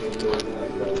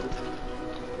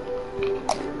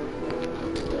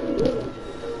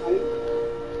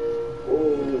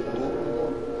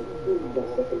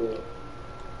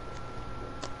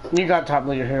 You got top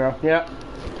leader hero. Yeah.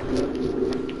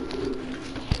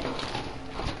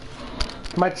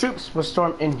 My troops will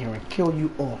storm in here and kill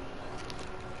you all.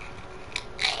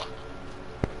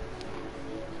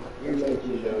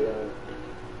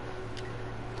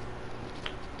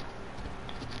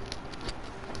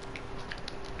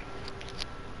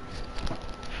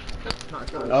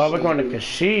 Oh, we're going to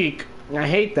Kashyyyk. I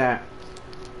hate that.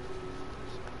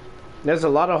 There's a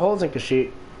lot of holes in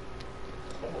Kashyyyk.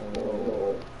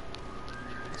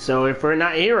 So if we're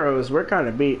not heroes, we're kind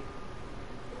of beat.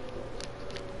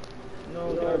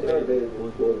 No, they're bad.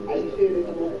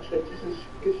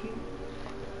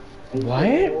 What?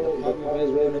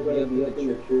 Popularized one of the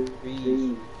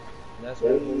trees. That's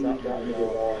what we'll drop down.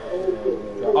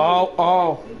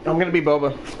 Oh, I'm gonna be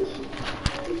Boba.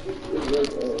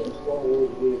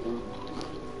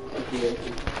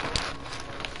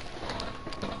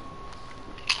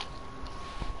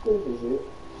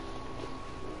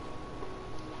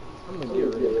 I'm gonna get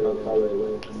rid of color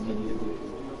immediately.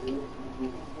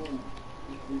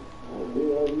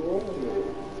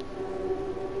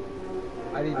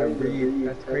 I didn't even breathe.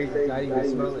 That's crazy. I didn't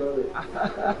even smell it.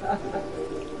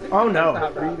 Oh no.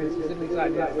 Stop breathing specifically so I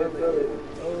didn't smell it.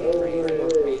 Oh, crazy.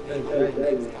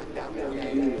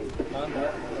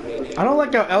 I don't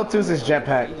like how L2's his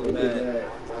jetpack.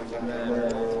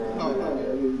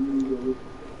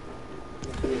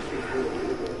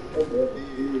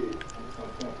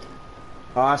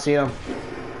 Oh, I see him.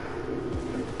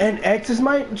 And X is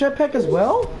my jetpack as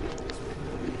well?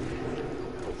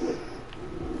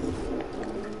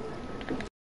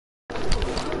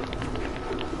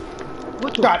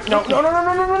 God, no.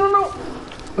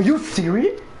 Are you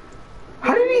serious?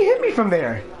 How did he hit me from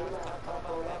there?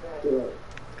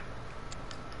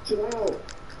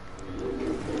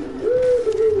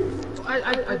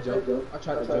 I jumped. I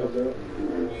tried to jump.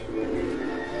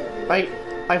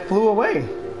 I flew away.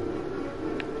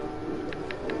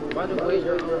 By the way,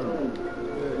 you're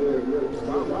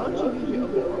why don't you use your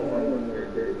upper arm?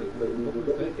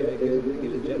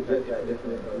 Give a jetpack.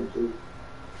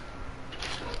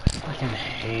 I fucking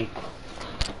hate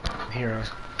heroes.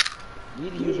 You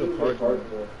need to use your card more.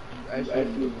 You actually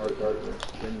need your card more.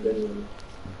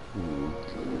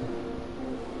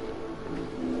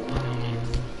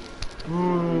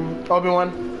 Obi-Wan.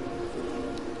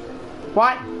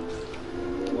 What?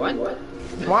 What?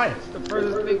 Why? It's the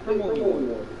furthest thing from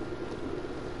Obi-Wan.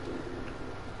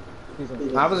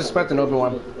 I was expecting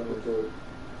Obi-Wan.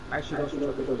 Actually, don't you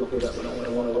okay that, but I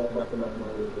want to walk up and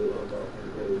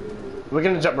We're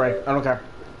gonna jump Ray. I don't care.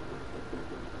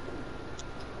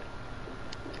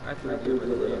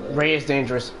 Ray is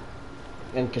dangerous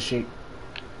in Kashyyyk.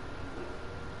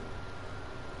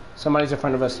 Somebody's in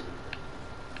front of us.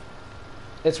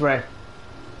 It's Ray.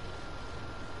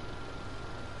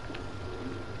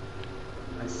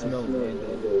 I smell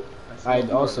Lando. I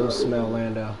also smell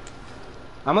Lando.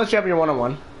 I'm gonna let you have your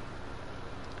one-on-one.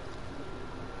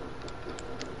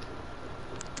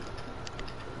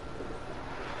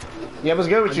 Yeah, what's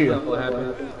good with you? What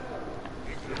happened?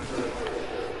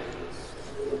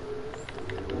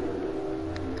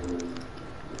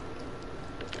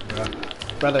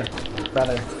 Brother.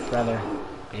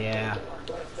 Yeah.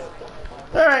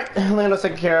 All Alright, Leo's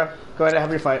taken care of. Go ahead and have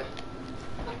your fight.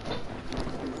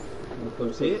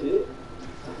 Come see it?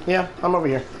 Yeah, I'm over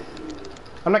here.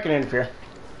 I'm not gonna interfere.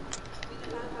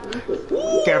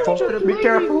 Careful. Be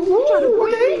careful.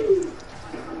 Okay.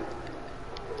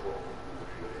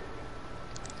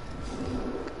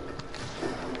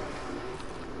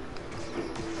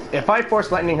 If I force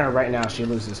lightning her right now, she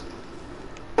loses.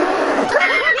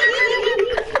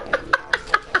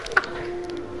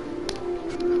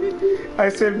 I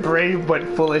said brave but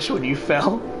foolish when you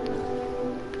fell.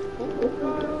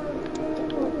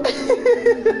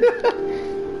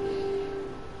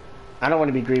 I don't want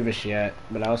to be Grievous yet,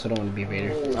 but I also don't want to be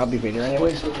Vader. I'll be Vader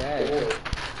anyways.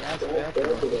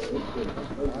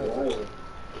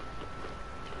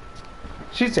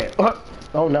 She said,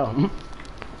 oh no.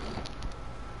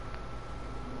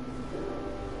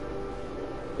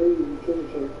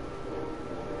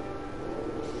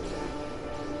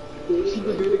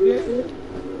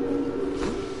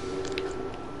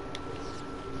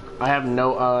 I have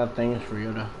no things for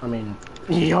Yoda. I mean,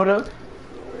 Yoda?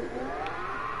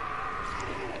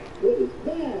 What is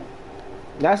that?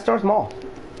 That's Darth Maul.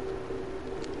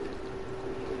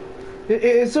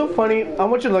 It's so funny. I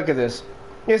want you to look at this.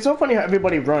 It's so funny how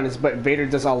everybody runs, but Vader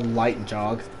does a light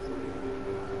jog.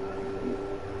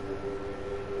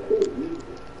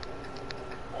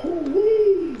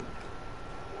 Holy!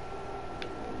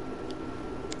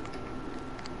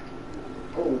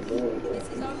 Oh no.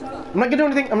 I'm not gonna do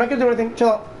anything. I'm not gonna do anything. Chill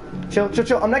out.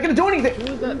 Chill. I'm not gonna do anything.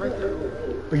 Who is that right there?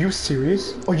 Are you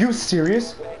serious? Are you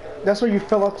serious? That's why you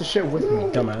fell off the shit with me,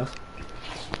 dumbass.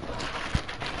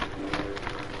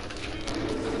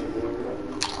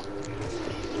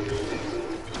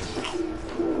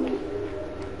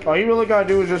 All you really gotta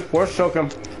do is just force choke him.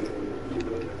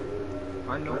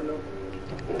 I know.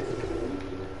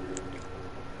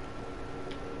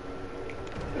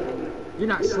 You're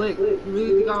not slick. You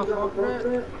really think I'll fall for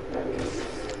that?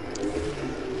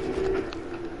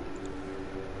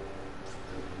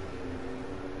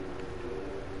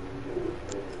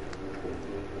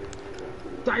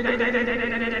 Die.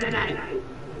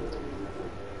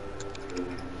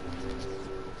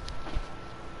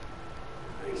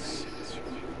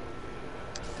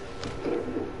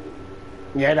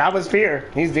 Yeah, that was fear.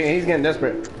 He's getting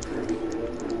desperate.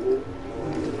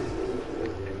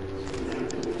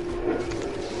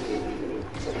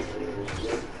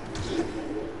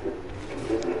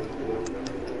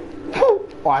 Oh,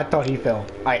 I thought he fell.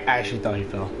 I actually thought he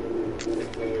fell.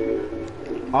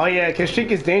 Oh yeah,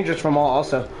 Kashyyyk is dangerous from all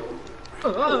also.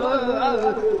 How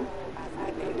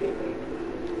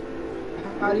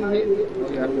do you hit me? Oh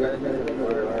yeah, I forgot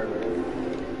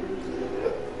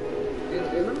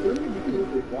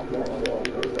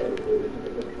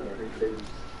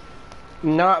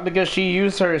Not because she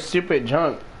used her stupid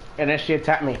junk, and then she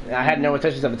attacked me. I had no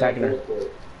intentions of attacking her.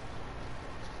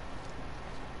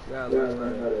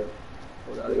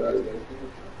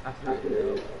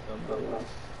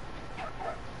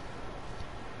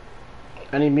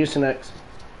 I need Mucinex.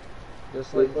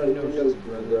 Just like my nose,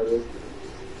 brother.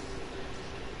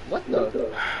 What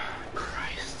the?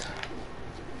 Christ.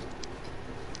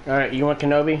 Alright, you want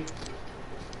Kenobi?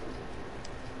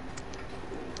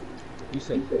 You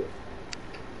said.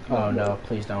 Oh no,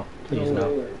 please don't. Please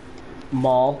no.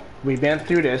 Maul, we've been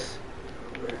through this.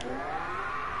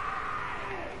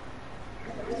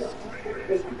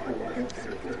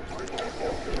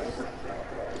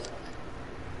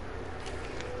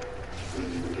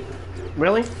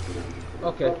 Really?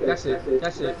 Okay, that's it.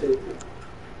 That's it.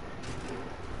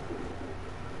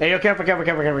 Hey, yo, careful.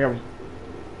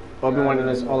 Obi-Wan in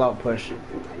this all-out push.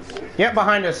 Yep,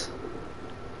 behind us.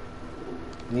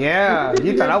 Yeah,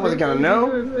 you thought I wasn't gonna know?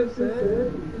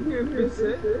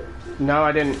 No,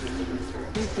 I didn't.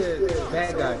 He said,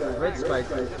 bad guy, red spikes,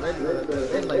 red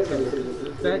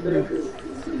lightsabers, bad news.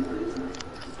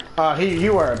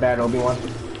 You are a bad Obi-Wan.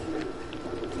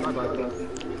 My bad.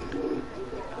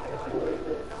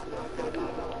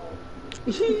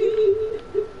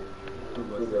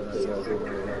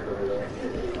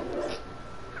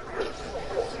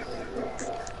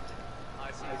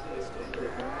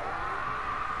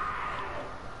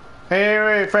 Hey,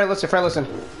 wait, Fred, listen.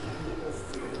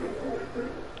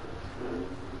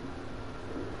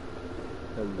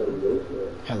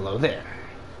 Hello there.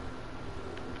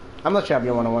 I'm gonna let you have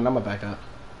your one-on-one. I'm gonna back up.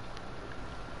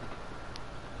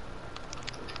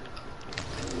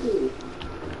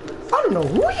 I don't know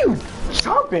who you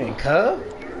chopping, cuz.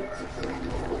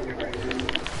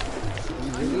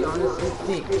 You really honestly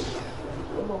think?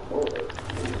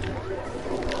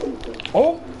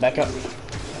 Oh, back up.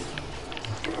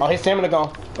 Oh, his stamina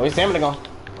gone.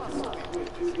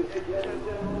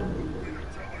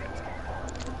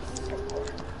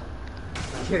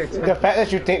 get attacked. The fact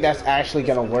that you think that's actually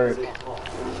gonna work.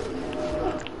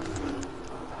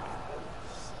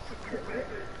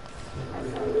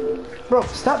 Bro,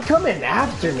 stop coming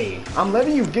after me. I'm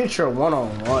letting you get your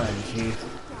one-on-one, chief.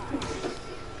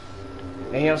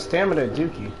 And you have stamina,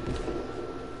 Dookie.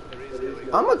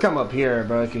 I'm gonna come up here,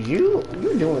 bro, cause you're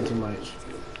doing too much.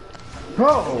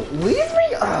 Bro, leave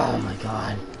me. Oh my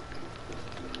god.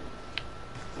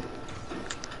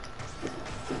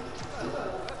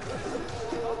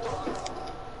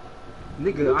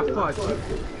 Nigga, I fought you.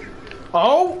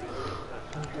 Oh!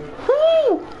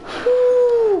 Woo!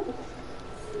 Woo!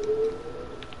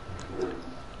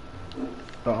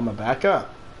 Bro, I'm gonna back up.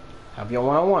 Have your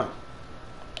one-on-one.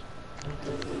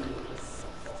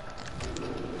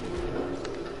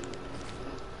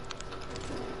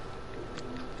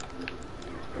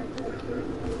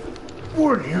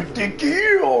 Where do you think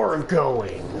you're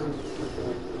going?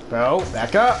 Bro,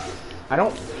 back up. I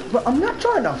don't... But I'm not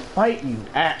trying to fight you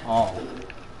at all.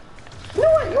 You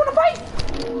know what? You wanna fight?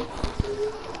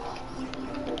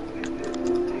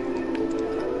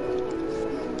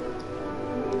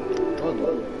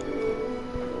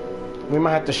 We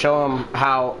might have to show him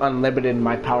how unlimited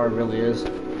my power really is.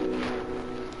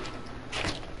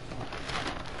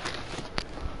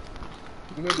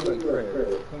 You gonna be like Fred.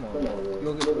 Come on.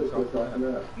 You'll get pushed off the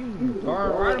map. You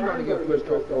darn right I'm gonna get pushed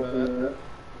off the map.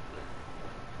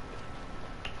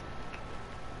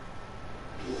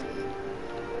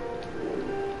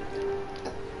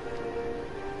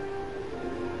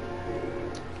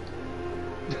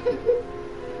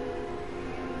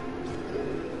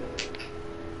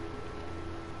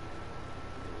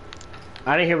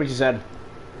 I didn't hear what you said.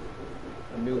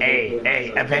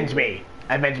 Hey, avenge me.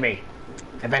 Avenge me.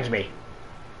 Avenge me.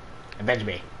 Avenge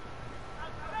me.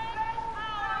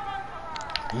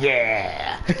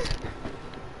 Yeah.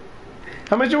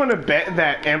 How much you want to bet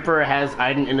that Emperor has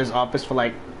Aiden in his office for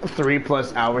like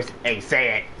 3+ hours? Hey,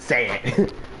 say it. Say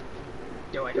it.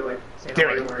 Do it. Do it. Say Do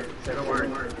the it. word. Say the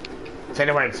word. Say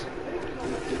the words.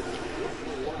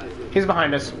 He's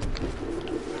behind us.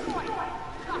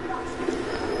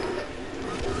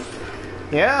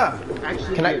 Yeah.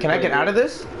 Actually, Can I get out of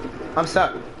this? I'm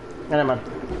stuck. Never mind.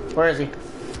 Where is he?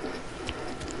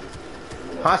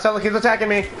 Hostile, he's attacking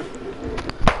me.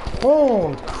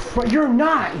 Oh, you're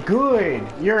not good.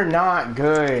 You're not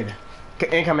good.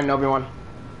 Incoming, Obi-Wan.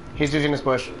 He's using this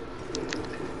bush.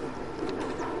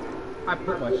 I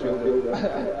put my shield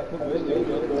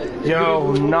up.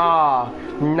 Yo, nah.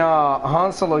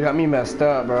 Han Solo got me messed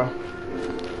up, bro.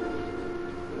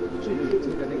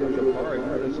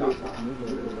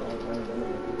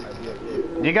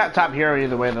 You got top hero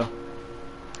either way, though.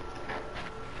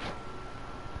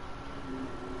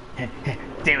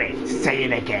 Do it. Say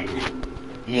it again.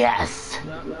 Yes.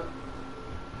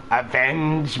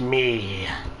 Avenge me.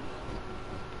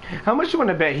 How much you want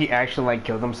to bet he actually like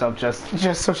killed himself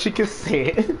just so she could say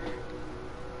it?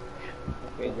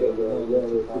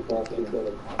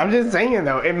 I'm just saying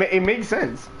though, it makes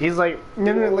sense. He's like,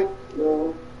 like.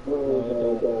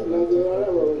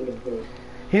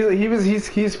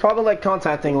 He's probably like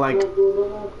contacting like.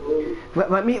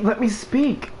 Let me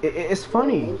speak. It's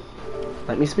funny.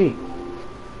 Let me speak.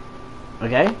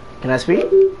 Okay? Can I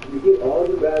speak? You get all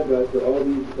the bad guys for all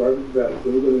these garbage bats,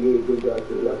 then you're gonna get a good guy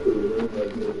for the rest of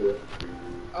the room.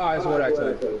 Oh, that's what I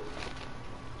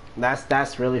said.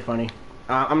 That's really funny.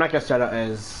 I'm not gonna start out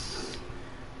as.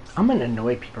 I'm gonna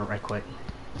annoy people right quick.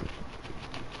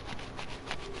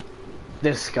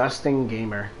 Disgusting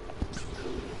gamer.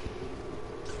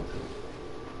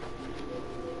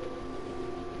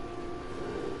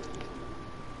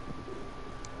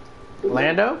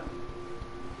 Lando?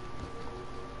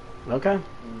 Okay.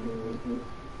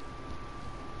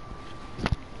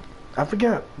 I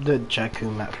forgot the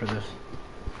Jakku map for this.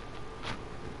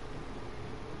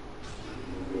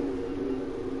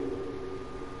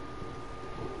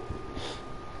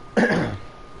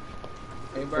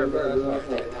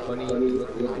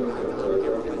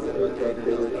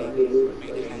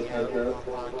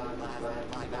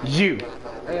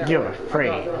 You're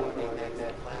afraid.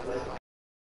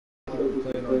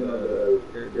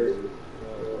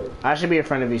 I should be a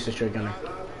friend of you, Sister Gunner.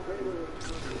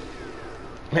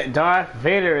 Darth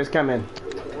Vader is coming.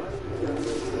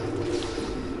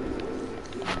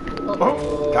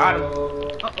 Oh, got him.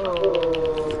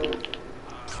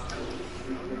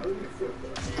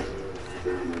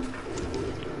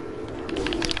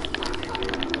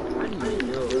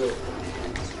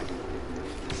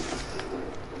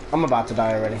 I'm about to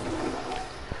die already.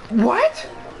 What?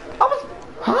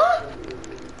 Huh?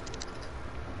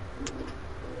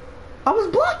 I was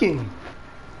blocking.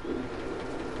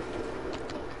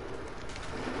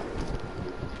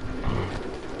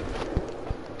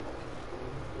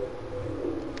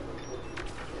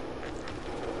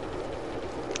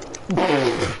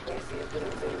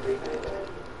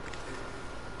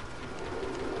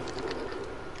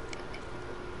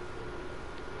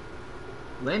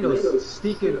 Lando's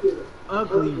sneaking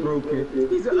ugly broken.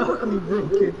 He's ugly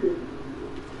broken.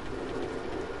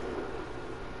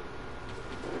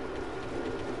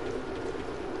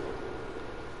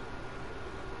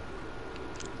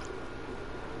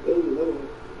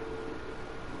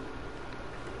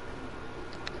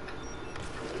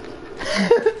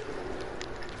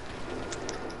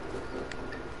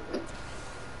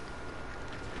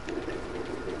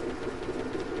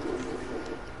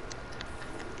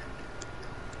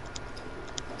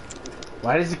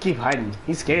 Why does he keep hiding?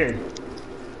 He's scared.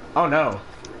 Oh no.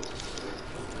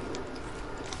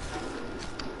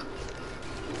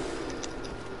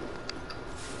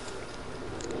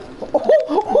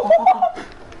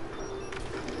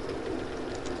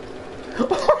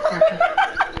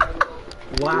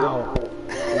 Wow.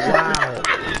 Wow.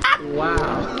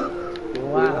 Wow.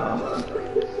 Wow.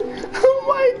 Oh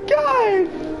my god!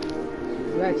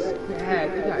 He got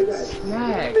snagged. He got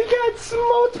snagged. He got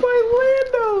smoked by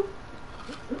Lando!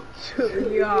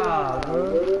 Yeah,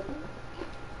 bro.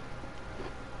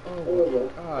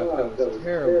 Oh my god, that was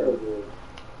terrible.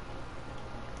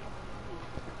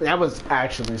 That was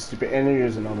actually stupid, and it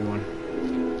is an Obi-Wan.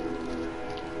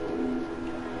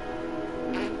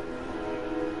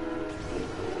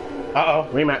 Uh-oh,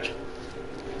 rematch.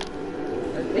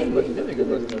 Them niggas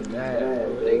must be mad,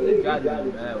 bro. They gotta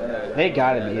be mad with that. They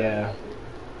gotta be, yeah.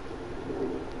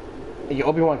 Hey,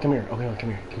 Obi-Wan, come here. Obi-Wan, come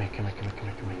here. Come here.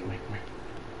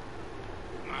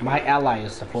 My ally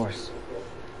is the Force.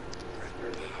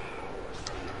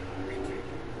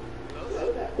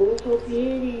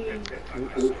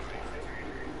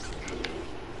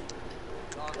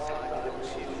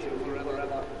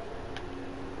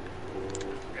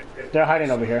 They're hiding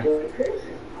over here.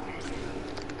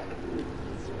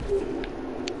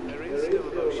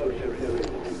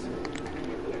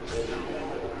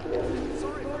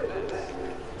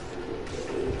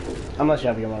 Unless you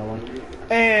have your one-on-one.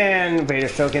 And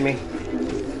Vader's choking me.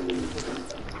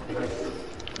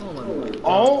 Oh my god.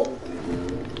 Oh!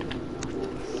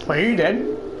 Wait, are you dead?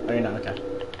 Oh, you're not, okay.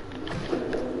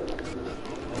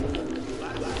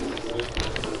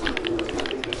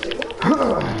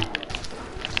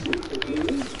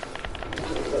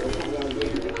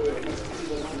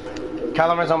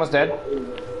 Kylo Ren's almost dead.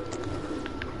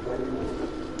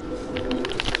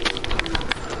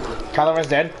 Kylo Ren's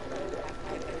dead.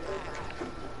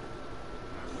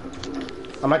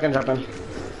 I'm not gonna jump in.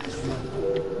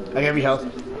 I gave you health.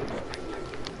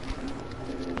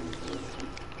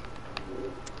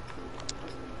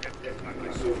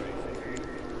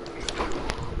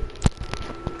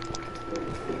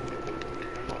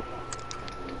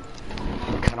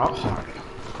 Cannot hard.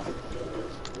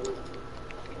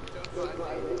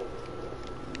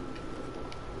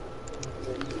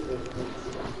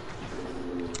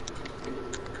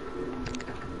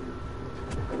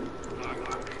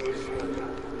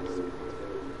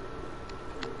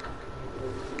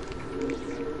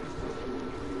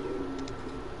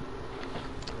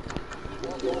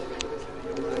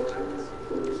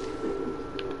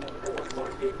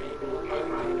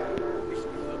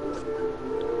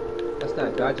 That's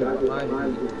not dodging behind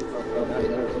me.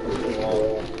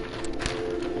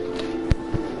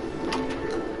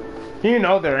 You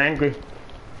know they're angry.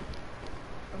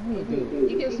 I mean,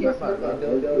 dude, you get smacked by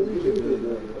Lando.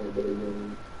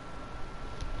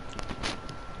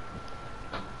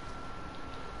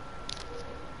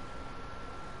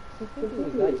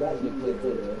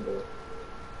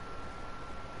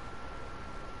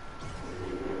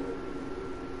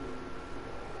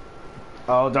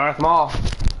 Oh, Darth Maul.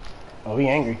 Oh, he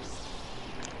angry.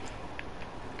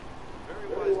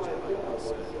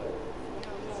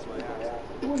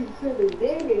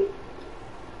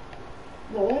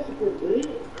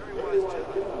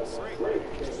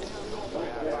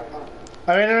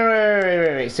 I mean,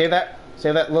 wait. Save that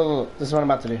little. This is what I'm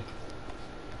about to do.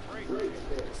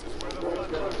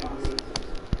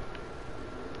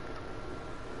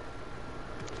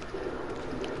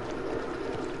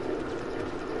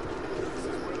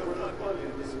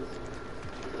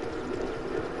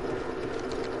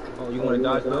 Oh, you want to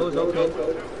dodge those? Okay.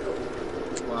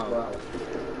 Wow.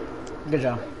 Good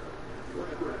job.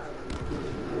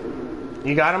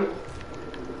 You got him?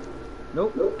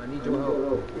 Nope. I need your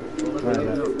help. Don't let me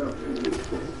get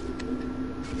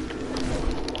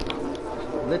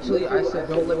Literally, I said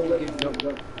don't let me get jumped.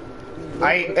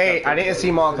 I didn't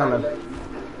see Maul coming.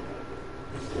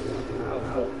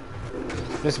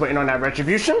 Just waiting on that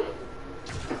retribution.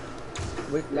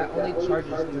 Wait, that only charges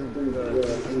through the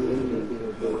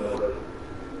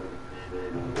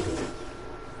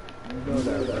you know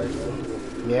that, right?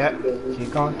 Yeah.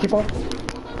 Keep going. Keep on.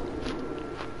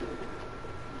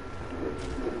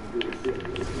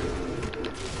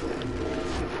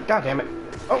 God damn it.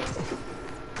 Oh.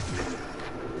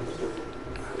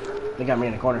 They got me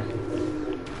in the corner.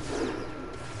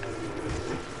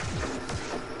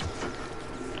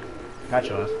 Got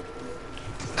your ass.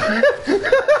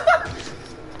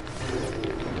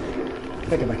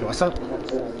 Think about it. What's up?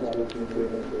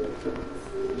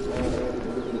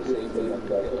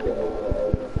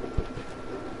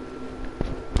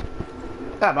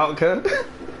 That about could.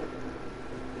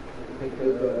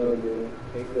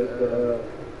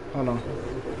 Hold on.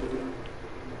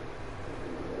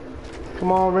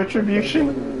 Come on,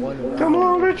 retribution. Come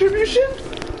on, retribution.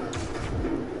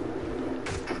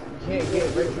 You can't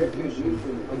get retribution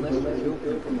unless you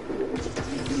kill people.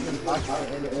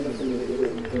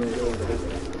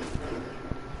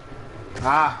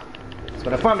 Ah, that's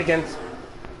where the fun begins.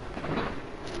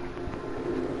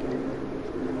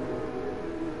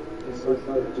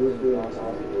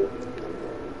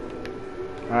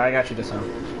 Alright, I got you this time.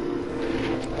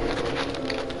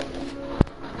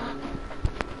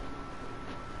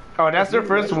 Oh, that's their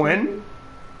first win?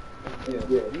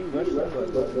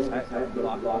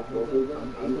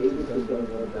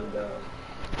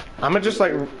 I'm gonna just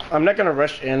like, I'm not gonna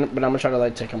rush in, but I'm gonna try to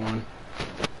like take him on.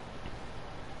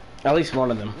 At least one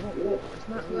of them. It's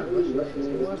not really rushing,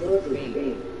 it's more of a fake.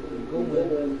 You go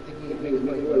in, thinking it makes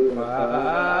money,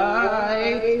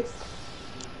 fight!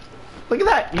 Look at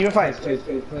that, you can fight. Plans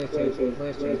change.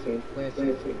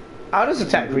 I'll just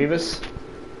attack Grievous.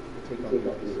 Take on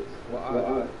Grievous.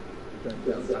 Well,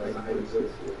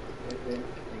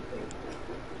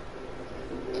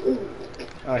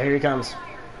 Oh, here he comes.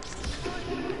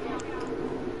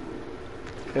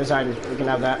 Here's Heidi. We can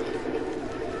have that.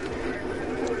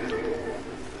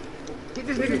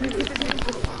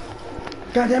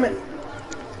 God damn it!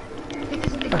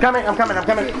 I'm coming.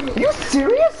 Are you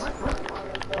serious?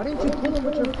 why didn't you pull him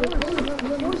with your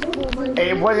force?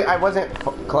 Hey, I wasn't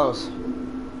close. It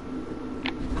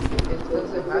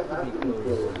doesn't have to be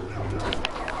close.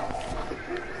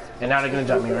 And now they're gonna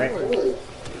jump me, right?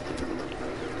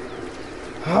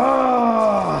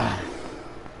 Oh.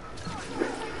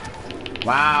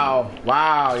 Wow,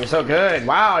 you're so good.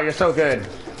 Wow, you're so good.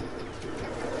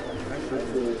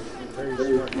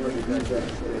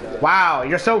 Wow,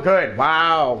 you're so good.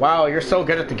 Wow, you're so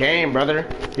good at the game, brother.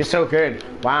 You're so good.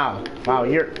 Wow,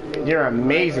 you're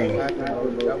amazing.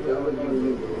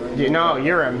 You know,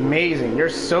 you're amazing. You're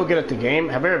so good at the game.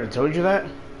 Have I ever told you that?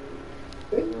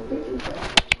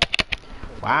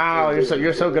 Wow,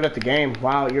 you're so good at the game.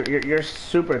 Wow, you're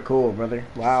super cool, brother.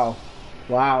 Wow,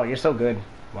 you're so good.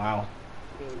 Wow.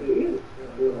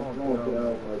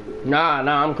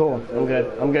 Nah, I'm cool. I'm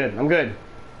good.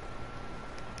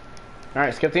 All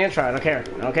right, skip the intro. I don't care.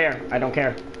 I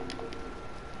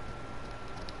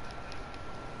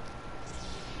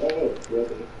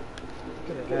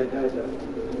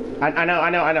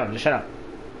know. Just shut up.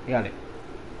 You got it.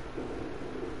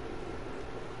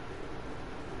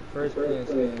 First plan,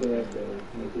 stand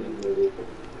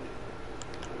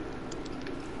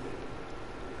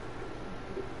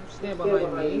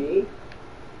behind me.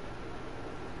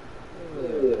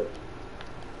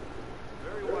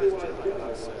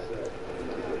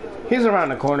 He's around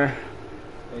the corner.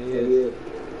 He is.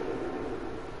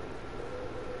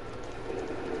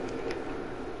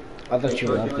 I thought you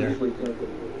were up there.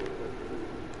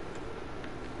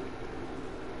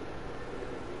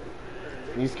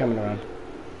 He's coming around.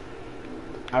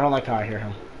 I don't like how I hear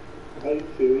him. Are you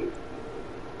serious?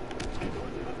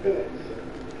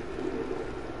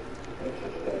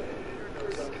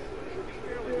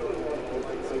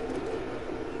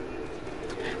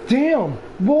 Damn!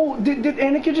 Whoa, did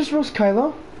Anakin just roast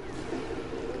Kylo?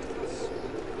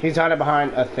 He's hiding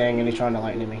behind a thing and he's trying to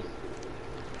lightning me.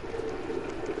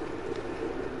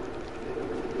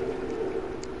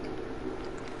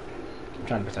 I'm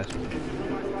trying to protect him.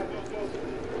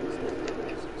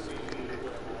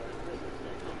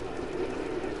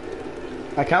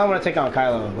 I kinda wanna take on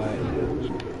Kylo, but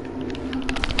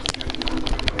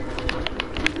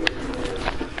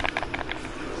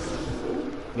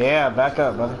yeah, back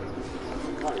up, brother.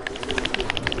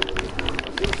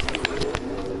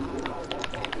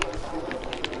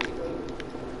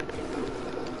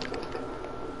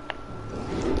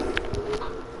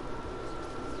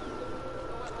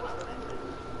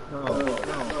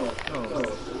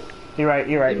 You're right.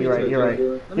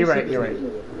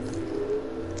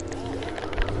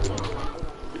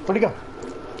 Where'd he go?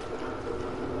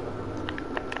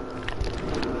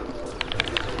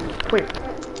 Wait.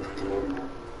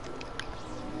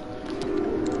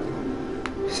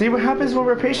 See what happens when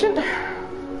we're patient? Yeah.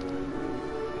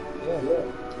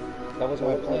 That was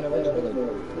my plan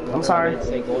originally. I'm sorry.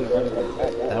 Say go on the run and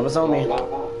attack. That was on me.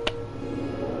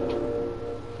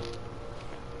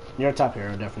 You're a top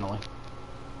hero, definitely.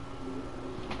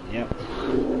 Yep.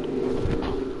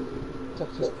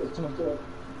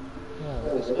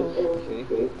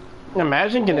 Okay.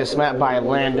 Imagine getting smacked by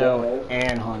Lando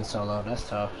and Han Solo. That's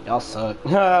tough. Y'all suck.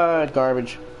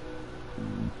 Garbage.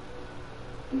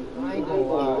 I ain't gonna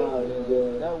lie,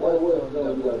 man. That was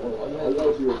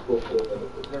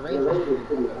the range was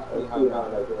pretty high now.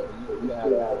 You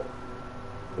had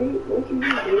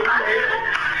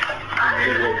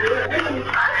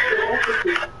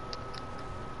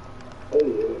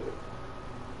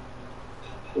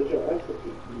What's your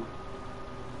recipe?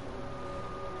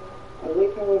 I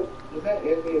like how was that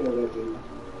Anthony or Reggie?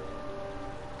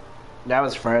 That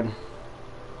was Fred.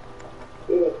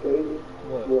 Yeah, that's crazy.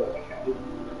 what?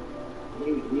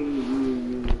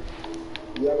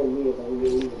 You ever live on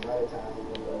your even lifetime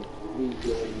and you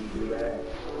do that.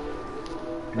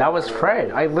 That was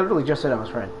Fred. I literally just said that was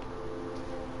Fred.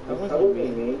 That wasn't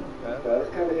me. That's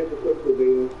kind of hypocritical,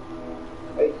 baby.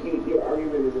 Like, your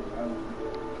argument is about.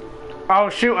 Oh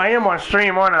shoot, I am on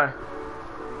stream, aren't I?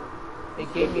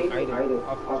 It gave me item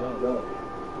off jump.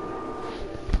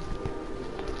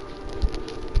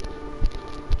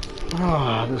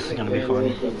 Oh, this is gonna be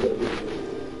fun.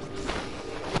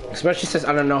 Especially since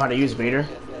I don't know how to use Vader.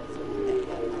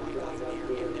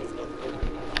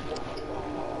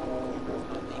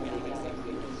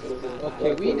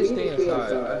 Okay, we need to stay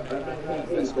inside.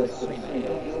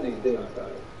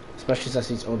 Especially since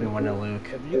he's Obi-Wan and Luke.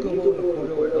 If you can hold the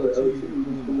quarter with L2, you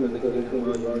can because they can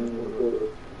run you in the quarter.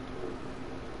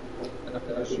 And I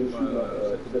can shoot my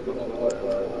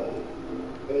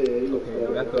okay,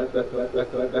 back up.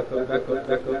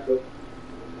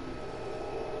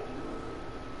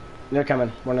 They're coming.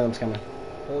 One of them's coming.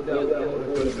 Hold down,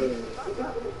 hold it.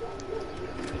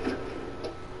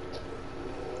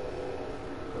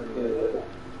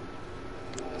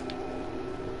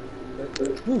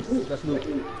 That's Luke.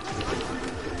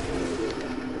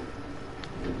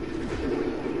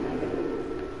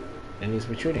 And he's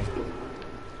retreating.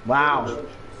 Wow.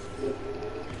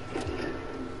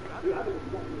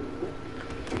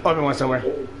 Obi-Wan somewhere.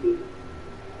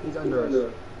 He's under us.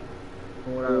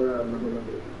 From what I remember.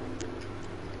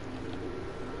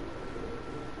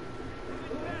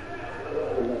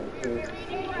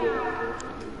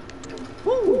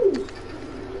 Woo!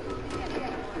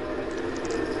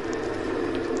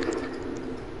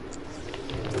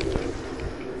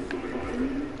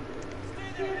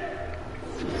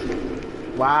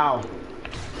 Wow.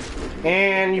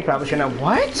 And you probably shouldn't have.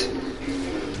 What?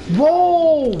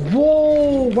 Whoa!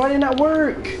 Whoa! Why didn't that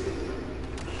work?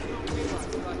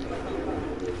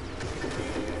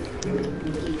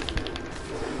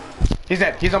 He's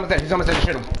dead. He's almost dead. He's almost dead.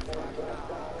 Shoot him.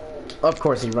 Of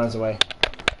course he runs away.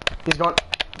 He's going.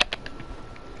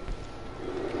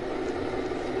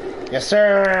 Yes,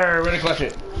 sir. Really clutch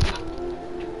it.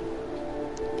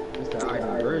 It's the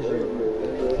item version.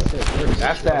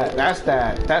 That's that. That's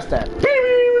that. That's that.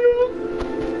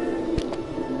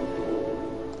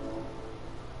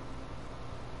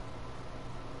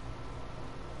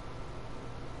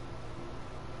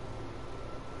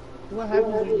 What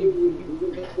happens when you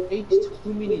age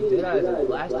too many Jedi's and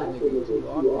blast them niggas too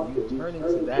often? You turn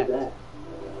into that.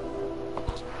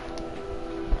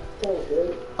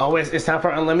 Oh, it's time for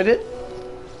unlimited?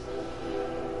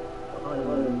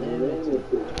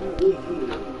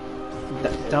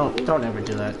 Don't ever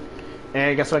do that.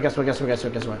 Hey, guess what?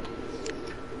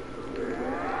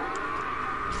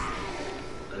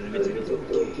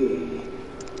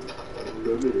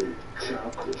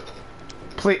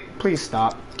 Please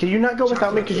stop. Can you not go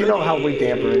without me? Because you know how weak the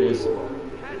Emperor is.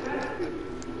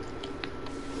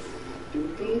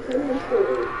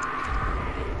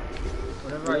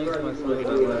 Whenever I use my sword, I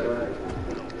lag.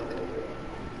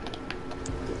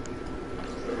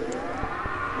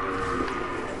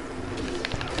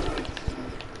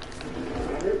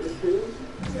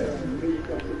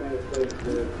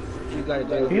 You gotta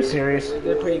do it. Are you serious?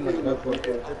 They're pretty much good for it.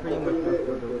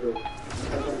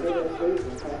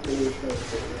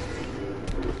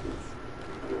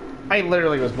 I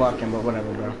literally was blocking, but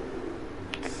whatever, bro.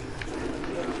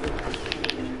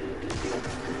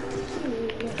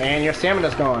 And your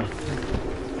stamina's gone.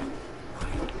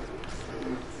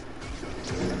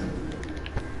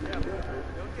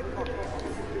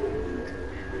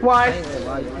 Why? I ain't gonna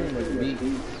lie, you pretty much beat.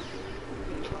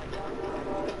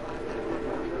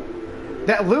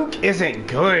 That Luke isn't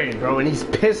good, bro, and he's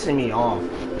pissing me off.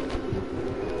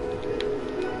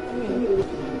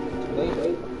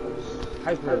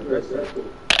 Hyper aggressive.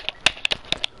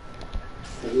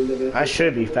 I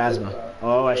should be Phasma.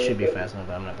 Oh, I should be Phasma,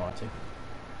 but I'm not going to.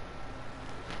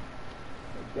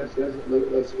 It's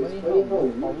funny how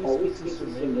always speaks to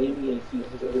Romanian and he's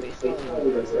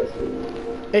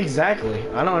Exactly.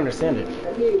 I don't understand it.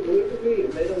 I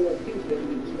mean, they don't want peace, they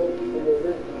need to smoke people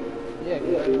around. Yeah,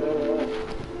 You know.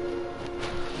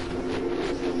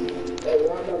 Hey,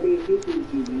 why am I being peaceful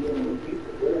with you? You don't want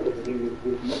people. We're not going to give you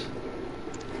good money.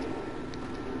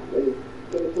 They're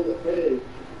going to pull a head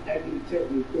after you tell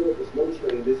me pull up a smoke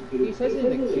screen and disappear. he says in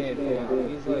the kid,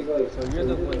 he's like, so you're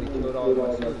the one that killed all of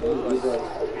us.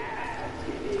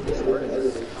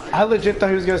 I legit thought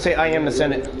he was gonna say I am the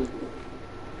Senate.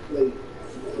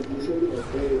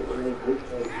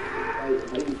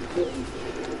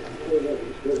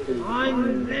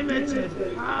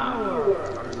 Unlimited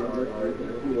power.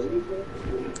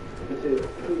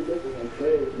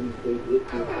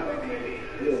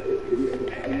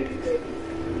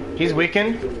 He's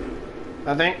weakened,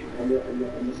 I think.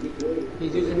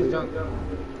 He's using his junk.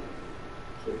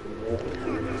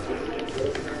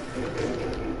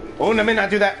 Oh, let me not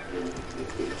do that.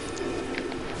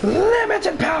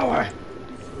 Limited power.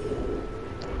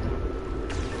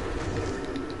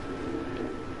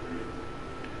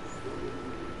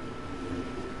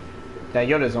 That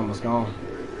Yoda's almost gone.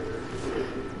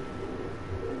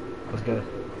 That was good.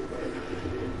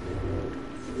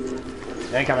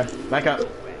 They ain't coming. Back up.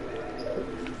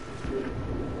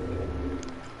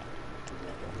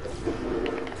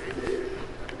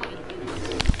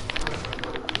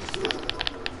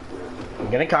 I'm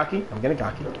getting cocky. I'm getting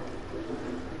cocky.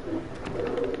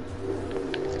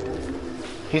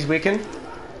 He's weakened.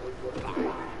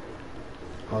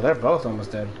 Oh, they're both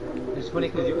almost dead. It's funny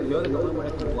because you're the only one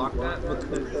that can block that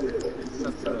because it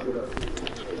sucks up.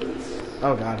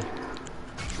 Oh god.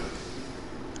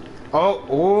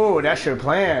 Oh, ooh, that's your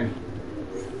plan.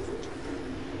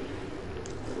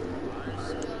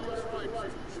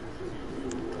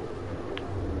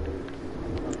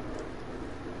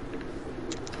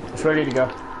 It's ready to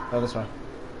go. Oh, this one.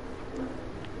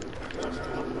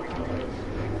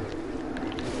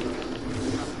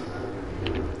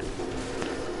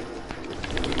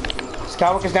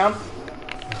 Skywalker's down.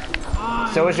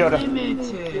 So is Yoda.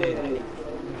 Unlimited.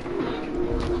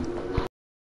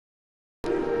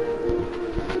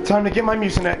 Time to get my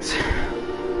Mucinex.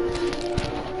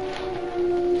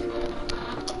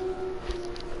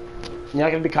 You're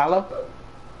not gonna be Kylo?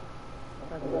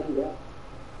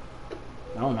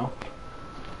 I don't know.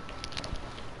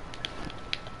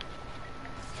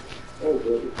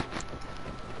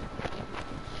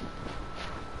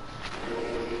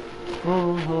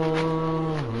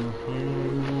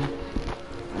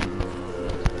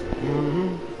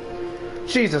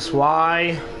 Jesus,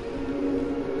 why?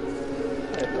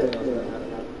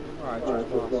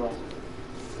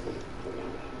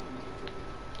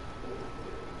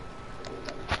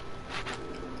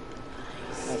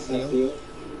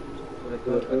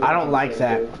 I don't like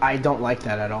that. I don't like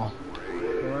that at all.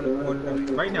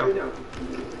 Right now.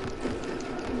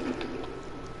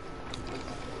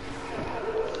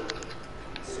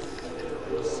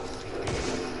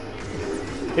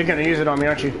 You're gonna use it on me,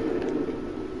 aren't you?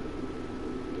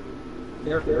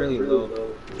 They're really low.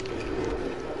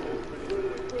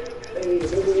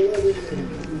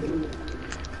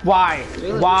 Why?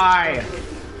 Why?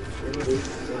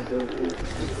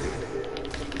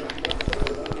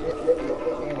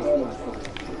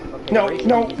 No,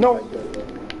 no, no.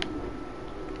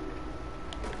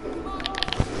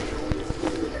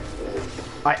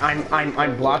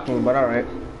 I'm blocking, but all right.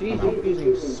 He's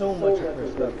using so much of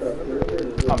her stuff.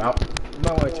 I'm out.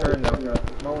 Might want to turn though.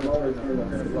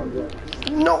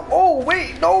 No. Oh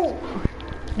wait, no.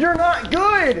 You're not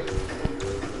good.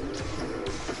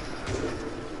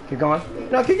 Keep going.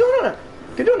 No, keep going on it.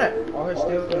 Keep doing that. All her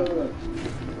stuff.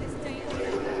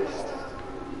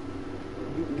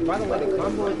 By the way, the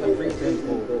combo is a free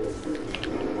simple.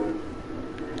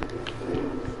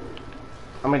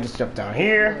 I'm gonna just jump down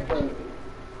here.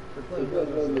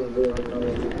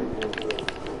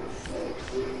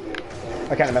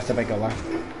 I kind of messed up, I go lie.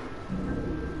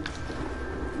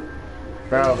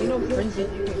 Bro. You know, frenzy, you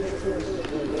can hit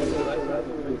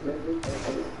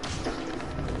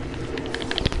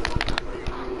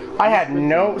I had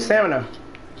no stamina.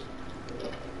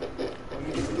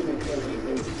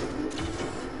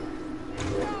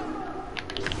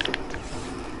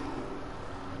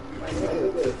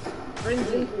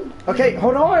 Okay,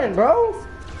 hold on, bro.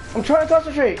 I'm trying to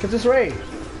concentrate because it's raid.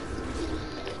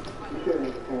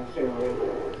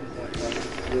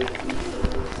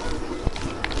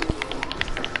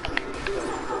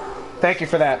 Thank you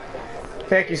for that.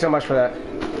 Thank you so much for that.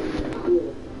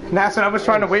 And that's what I was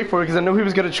trying to wait for because I knew he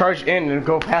was gonna charge in and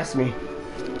go past me.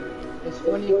 It's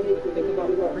funny if you think about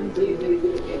Frenzy,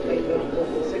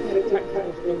 the second attack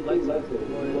kind of lights up.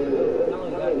 Not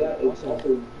only that, it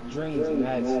also drains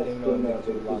mad stamina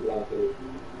to block off.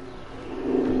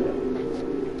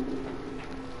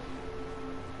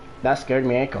 That scared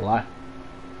me, I ain't gonna lie.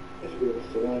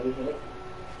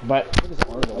 But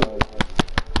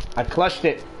I clutched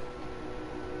it.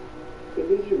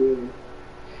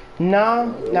 No,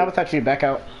 not without you, back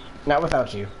out. Not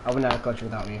without you. I would not have clutched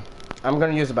without you. I'm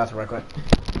gonna use the bathroom right quick.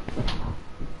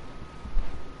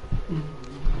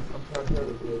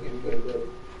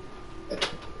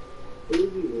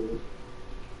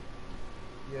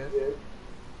 Yes.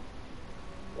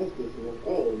 That's this one.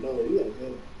 Oh no, you got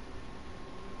him.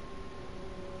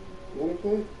 Wanna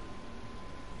play?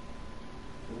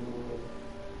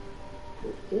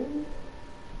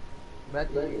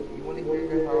 Matthew, you want to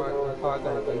hear how I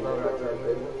got a gun barrel after I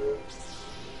made it?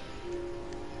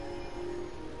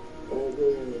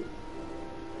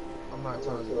 I'm not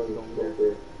telling you, you don't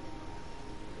care.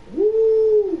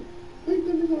 Woo! Take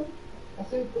them up. I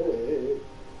said go ahead.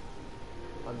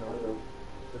 I know.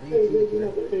 But Hey, you listen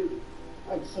up, care. hey.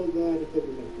 I'm so glad to put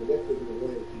them in for that could be a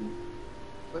way to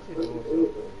What's he doing with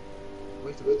something?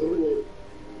 Waste of storage.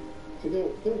 to go.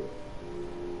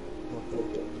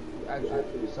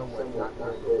 Actually, somewhat not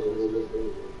very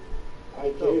I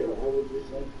good. care. I was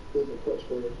just like, there's a clutch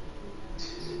for it.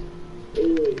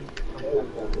 Anyway,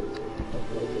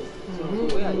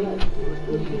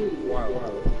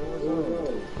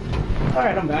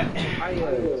 Alright, I'm back. I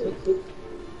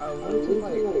went to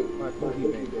like my cookie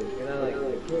bank and I like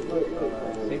put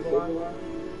Sable on.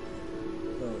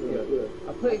 So yeah,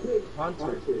 I put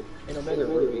Concert in Omega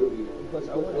Ruby because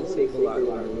I wanted Sable on. You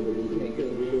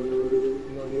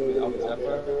know, Alpha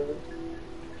Sapphire.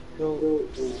 So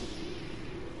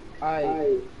I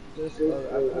just I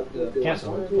put the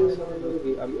Cancel. I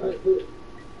put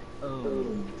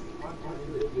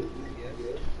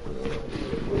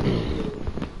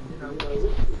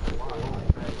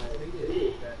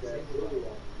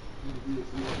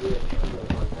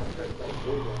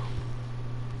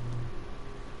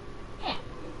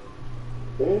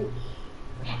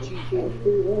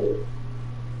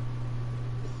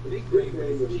Big brain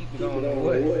is cheap on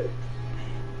what?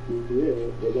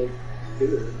 Yeah, but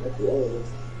that's love.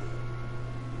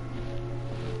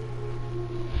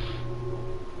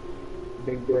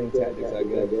 Big brain tactics, I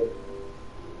guess.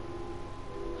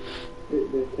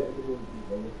 Big tactical.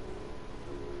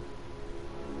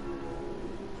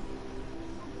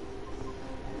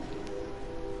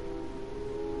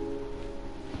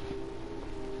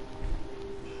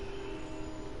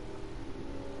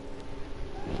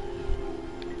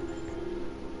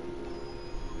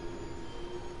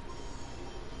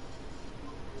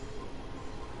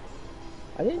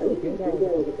 I didn't know Gengar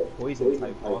was like a poison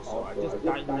type also. I just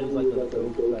thought he was like a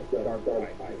dark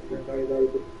type.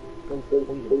 Go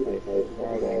poison type.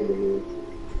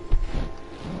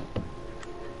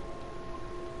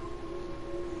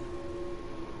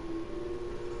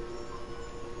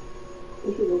 We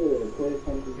should go to the play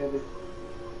come together.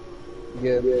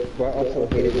 Yeah, but I also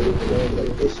hated it when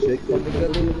like this should come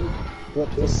together. But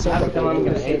for some How come I'm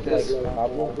gonna hate this?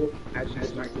 Pablo actually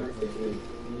smacked him.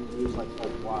 He was like, oh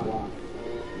wow.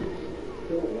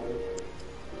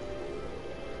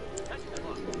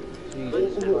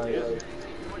 Jesus Christ.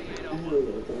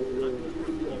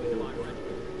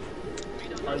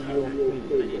 Are you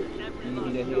okay? You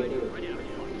need a heal. Are you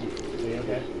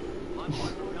okay?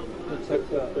 Protect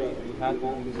the you have to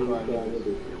use the right.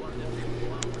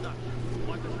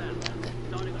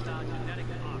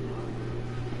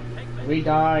 We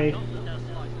die.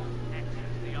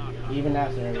 Even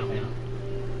after everything.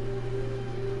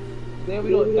 Today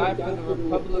we don't die for the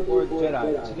Republic or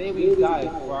Jedi. Today we die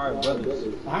for our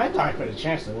brothers. I died for the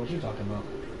Chancellor, what you talking about?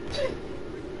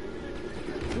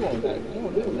 You won't die. You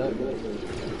won't do nothing.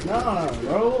 No,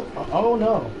 bro. Oh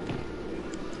no.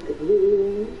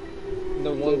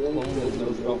 The one clone that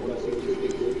knows about what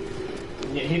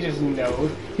Yeah, he just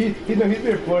knows. He's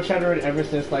been foreshadowing ever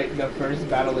since like the first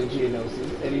battle of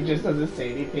Geonosis, and he just doesn't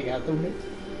say anything afterwards.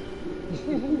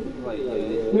 like,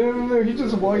 yeah. No, he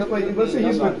just walks like, let's say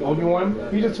he's with Obi-Wan,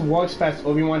 he just walks past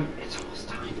Obi-Wan, it's almost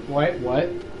time. What?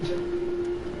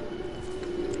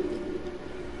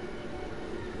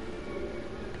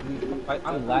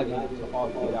 I'm lagging to all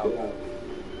get out.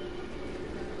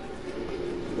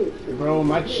 Bro,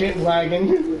 my shit lagging.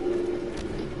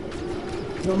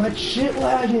 Yo, my shit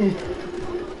lagging.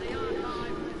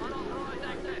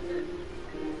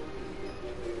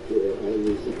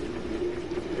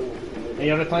 Hey,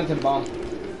 yo, they're planting the bomb.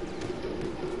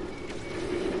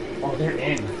 Oh, they're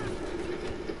in.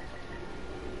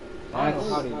 I don't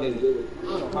know how they did it. I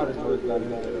don't know how the droids got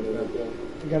in there.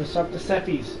 We gotta stop the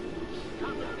Seppies.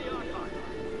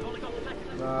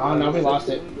 Nah, Oh, no, we lost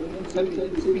it.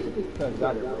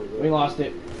 We lost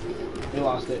it. We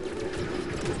lost it.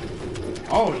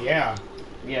 Oh, yeah.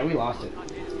 Yeah, we lost it.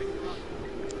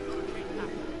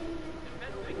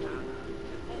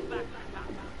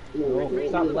 No,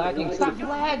 stop lagging. Stop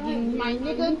lagging, my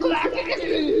nigga.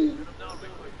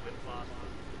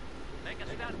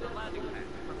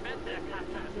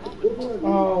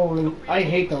 Oh, I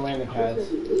hate the landing pads.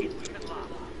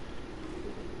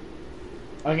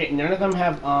 Okay, none of them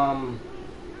have,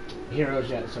 heroes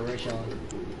yet, so we're chilling.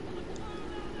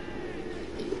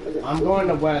 I'm going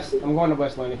to west. I'm going to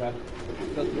west landing pad.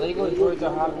 The Lego droids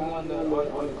are hopping on the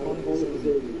cloning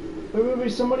facility.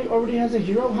 Wait, somebody already has a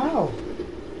hero? How?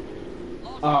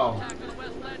 Oh.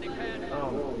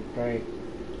 Oh, Great.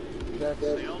 that's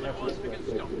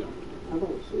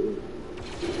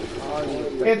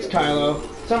It's Kylo.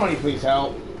 Somebody please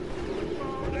help.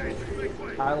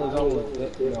 Kylo's almost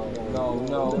dead.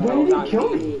 No, When did not he kill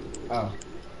me? Oh.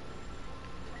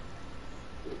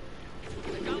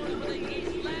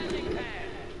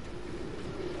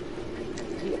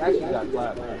 He actually got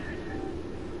flat.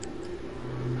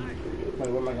 Wait,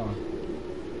 where am I going?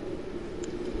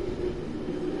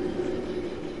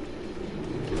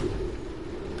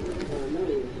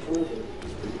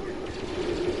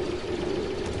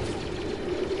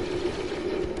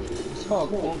 Oh,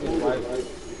 Colton's right.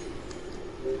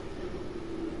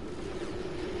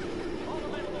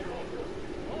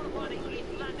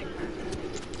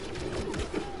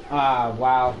 Ah,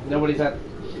 wow. Nobody's at...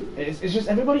 It's just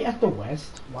everybody at the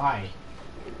west? Why?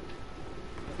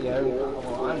 Yeah,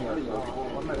 well, I'm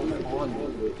not on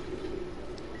this.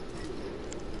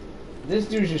 This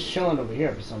dude's just chilling over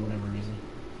here for some whatever reason.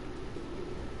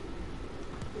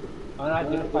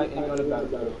 Unidentified enemy on the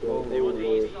battlefield.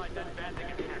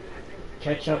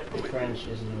 Ketchup French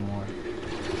isn't anymore.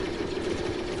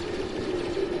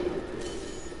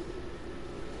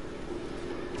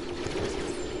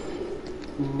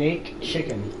 Nake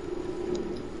chicken.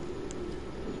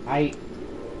 I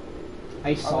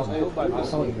saw that. I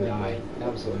saw you die.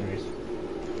 That was hilarious.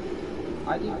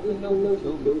 I didn't even know who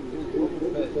killed me.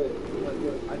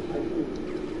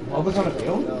 What was on the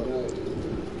field?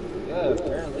 Yeah,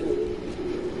 apparently.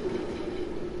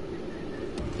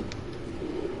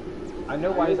 I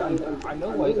know why he's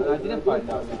unidentified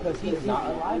now, because he's not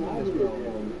alive in this world.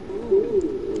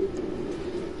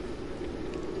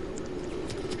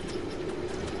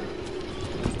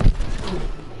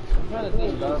 I'm trying to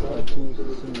think Battlefront 2 is the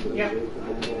same. Yeah.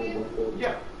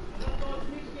 Yeah.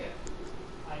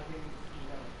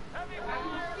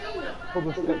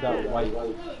 Boba Fett got white.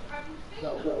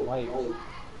 Got white.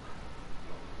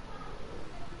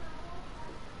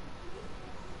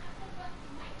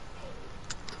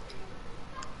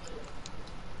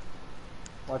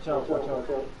 Watch out, watch out.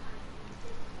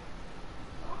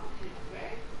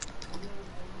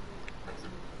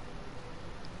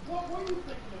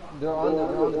 They're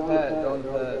on the pad, they're on the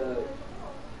pad.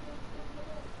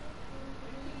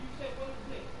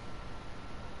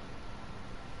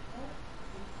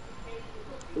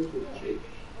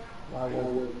 Why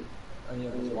would any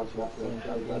of us watch that film?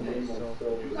 So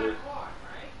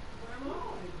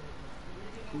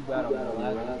too bad I'm not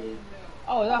lagging.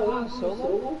 Oh, is that Han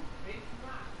Solo?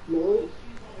 No.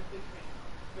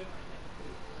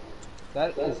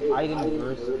 That is item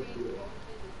diversity.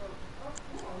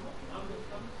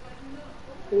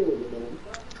 Hey, man.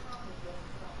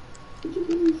 Did you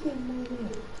really say more than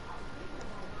that?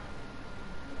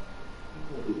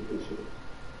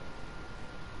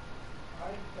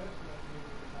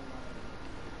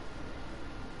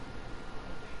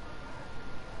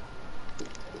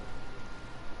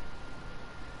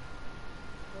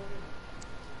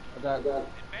 I got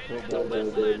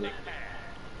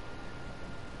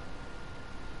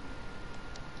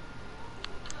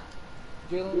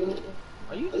Jalen,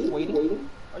 are you just waiting?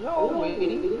 Are y'all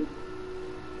waiting?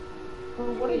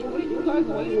 What are you guys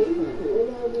waiting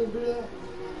for?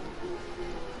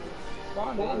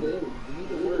 Spawn in. You need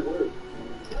to work.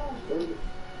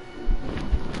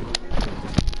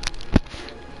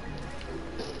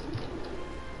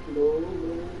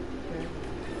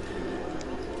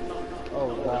 Oh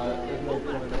god, there's no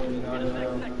point in me on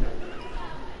now.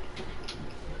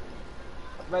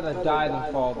 I'd rather die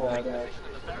than fall back.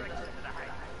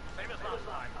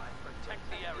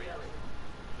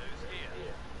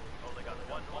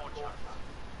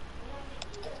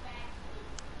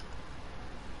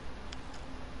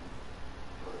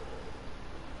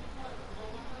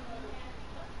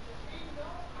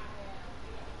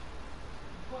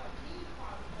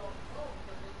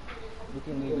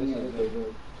 We can leave this as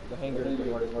the hangar is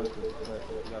the hardest part, but you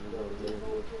gotta go over here.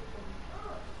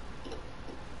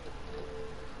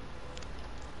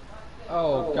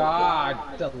 Oh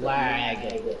God, the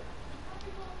lag.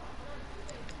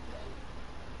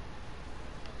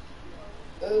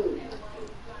 Oh.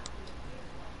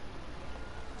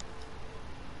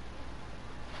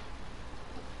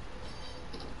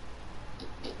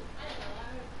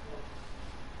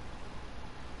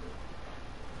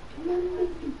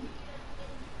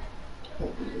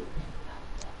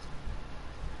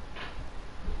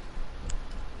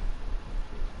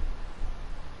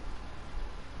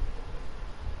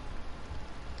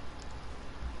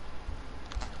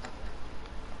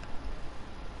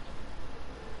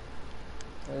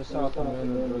 I just saw some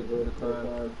men with the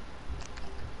crime.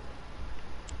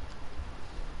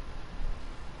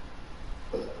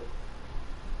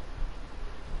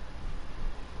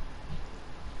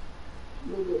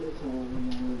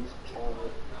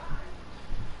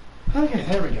 Okay,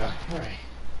 there we go. Alright.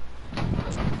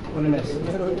 What a miss. The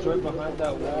men was right behind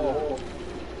that wall.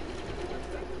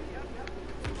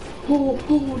 Oh,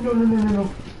 no.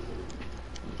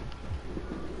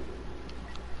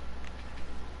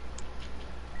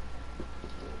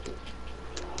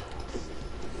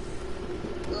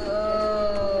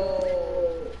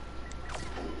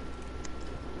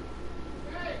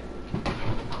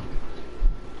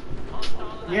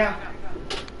 Yeah.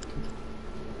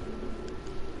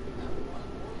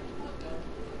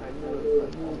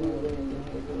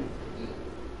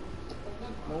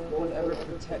 No one ever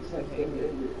protects the hangar.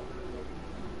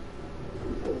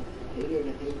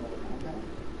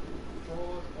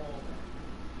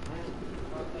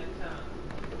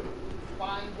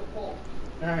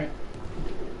 Alright.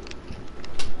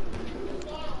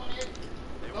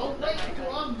 Don't wait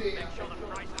till I'm there.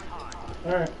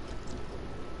 Alright.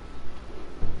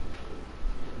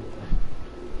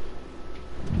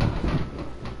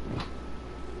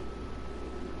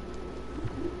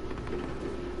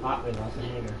 Ah, we lost the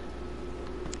hangar.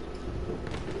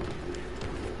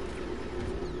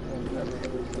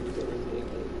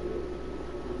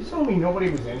 You told me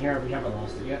nobody was in here. We haven't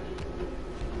lost it yet.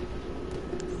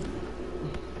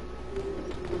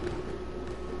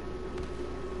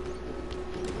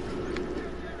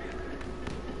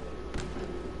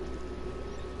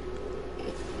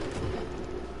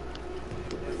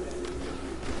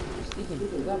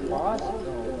 Is that boss? No.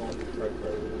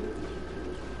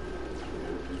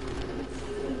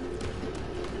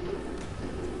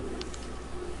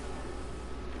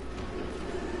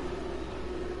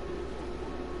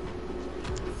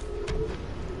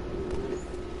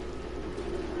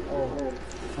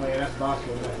 Oh yeah, that's boss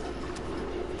wasn't it?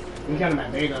 We got him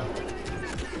at beta.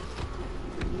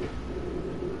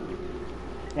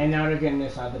 And now they're getting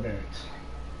this out of the barracks.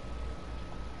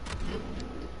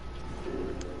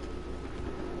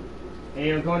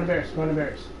 Hey, we're going to barracks, going to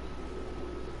barracks.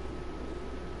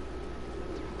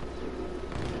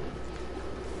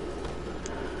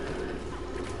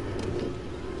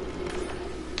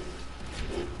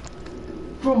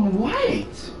 From what?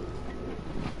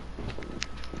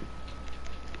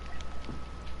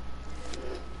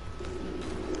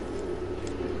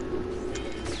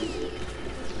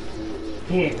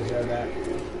 He ain't deserve that.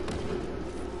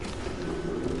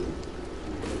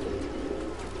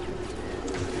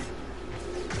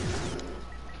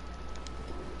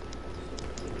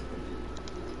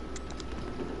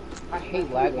 I hate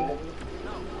lagging.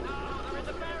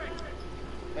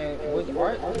 And was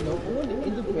Art no one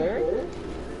in the barracks?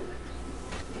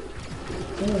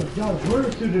 Oh, y'all were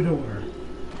through the door.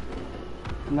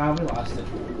 Nah, we lost it.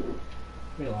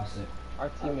 We lost it. Our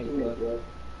teammate left.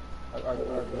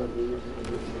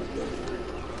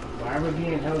 Why are we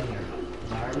being held here?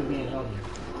 Why are we being held here?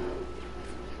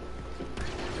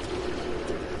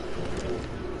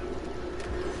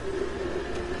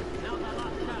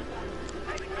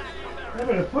 I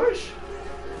better push.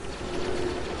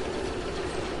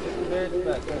 There's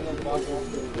back. There's no boxes.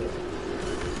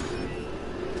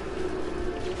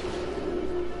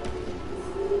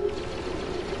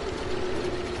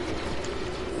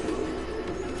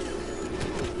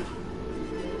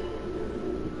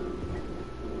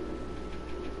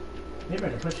 They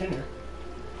better push in here.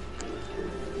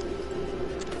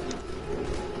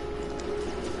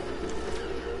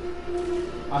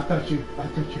 I thought you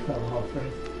fell off,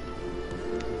 right?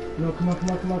 No, come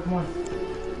on.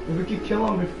 If we could kill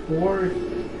him before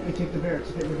we take the barracks,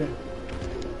 okay, we're good.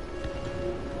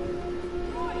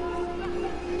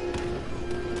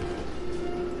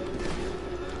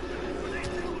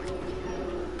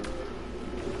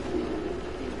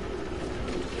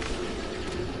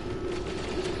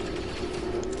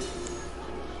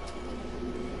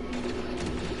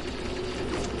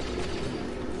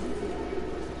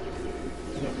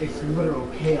 literal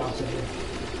chaos in here.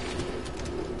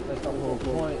 That's the whole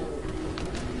point.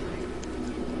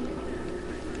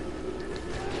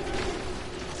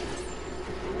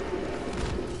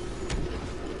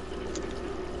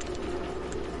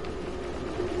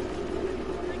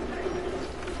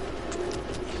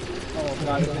 Oh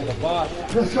god, this is a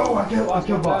boss. Let's go! I kill boss.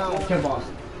 I kill boss.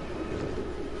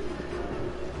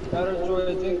 Battle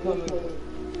droids incoming.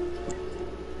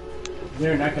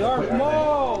 They're not gonna Darth quit, are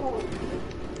Maul! they?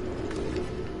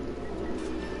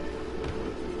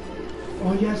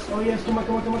 Oh yes, come on.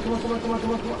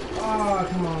 Ah,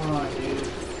 come on, dude.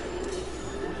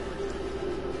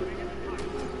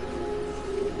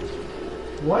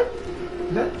 What?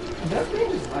 That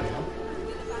thing just light up.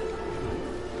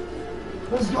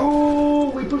 Let's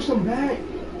go! We pushed them back.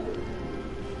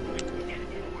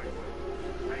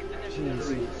 Jesus.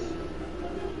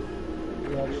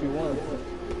 We actually won.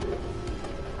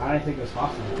 I didn't think it was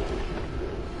possible.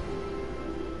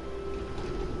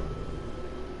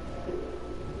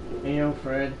 Hey yo,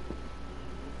 Fred.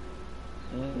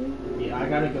 Yeah, I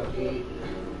gotta go eat.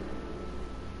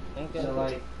 Okay. So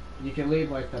like, you can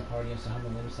leave like the party and stuff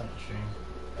and then start the stream.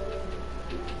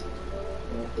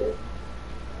 Okay.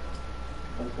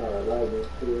 I'm sorry, I love this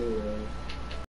too, man.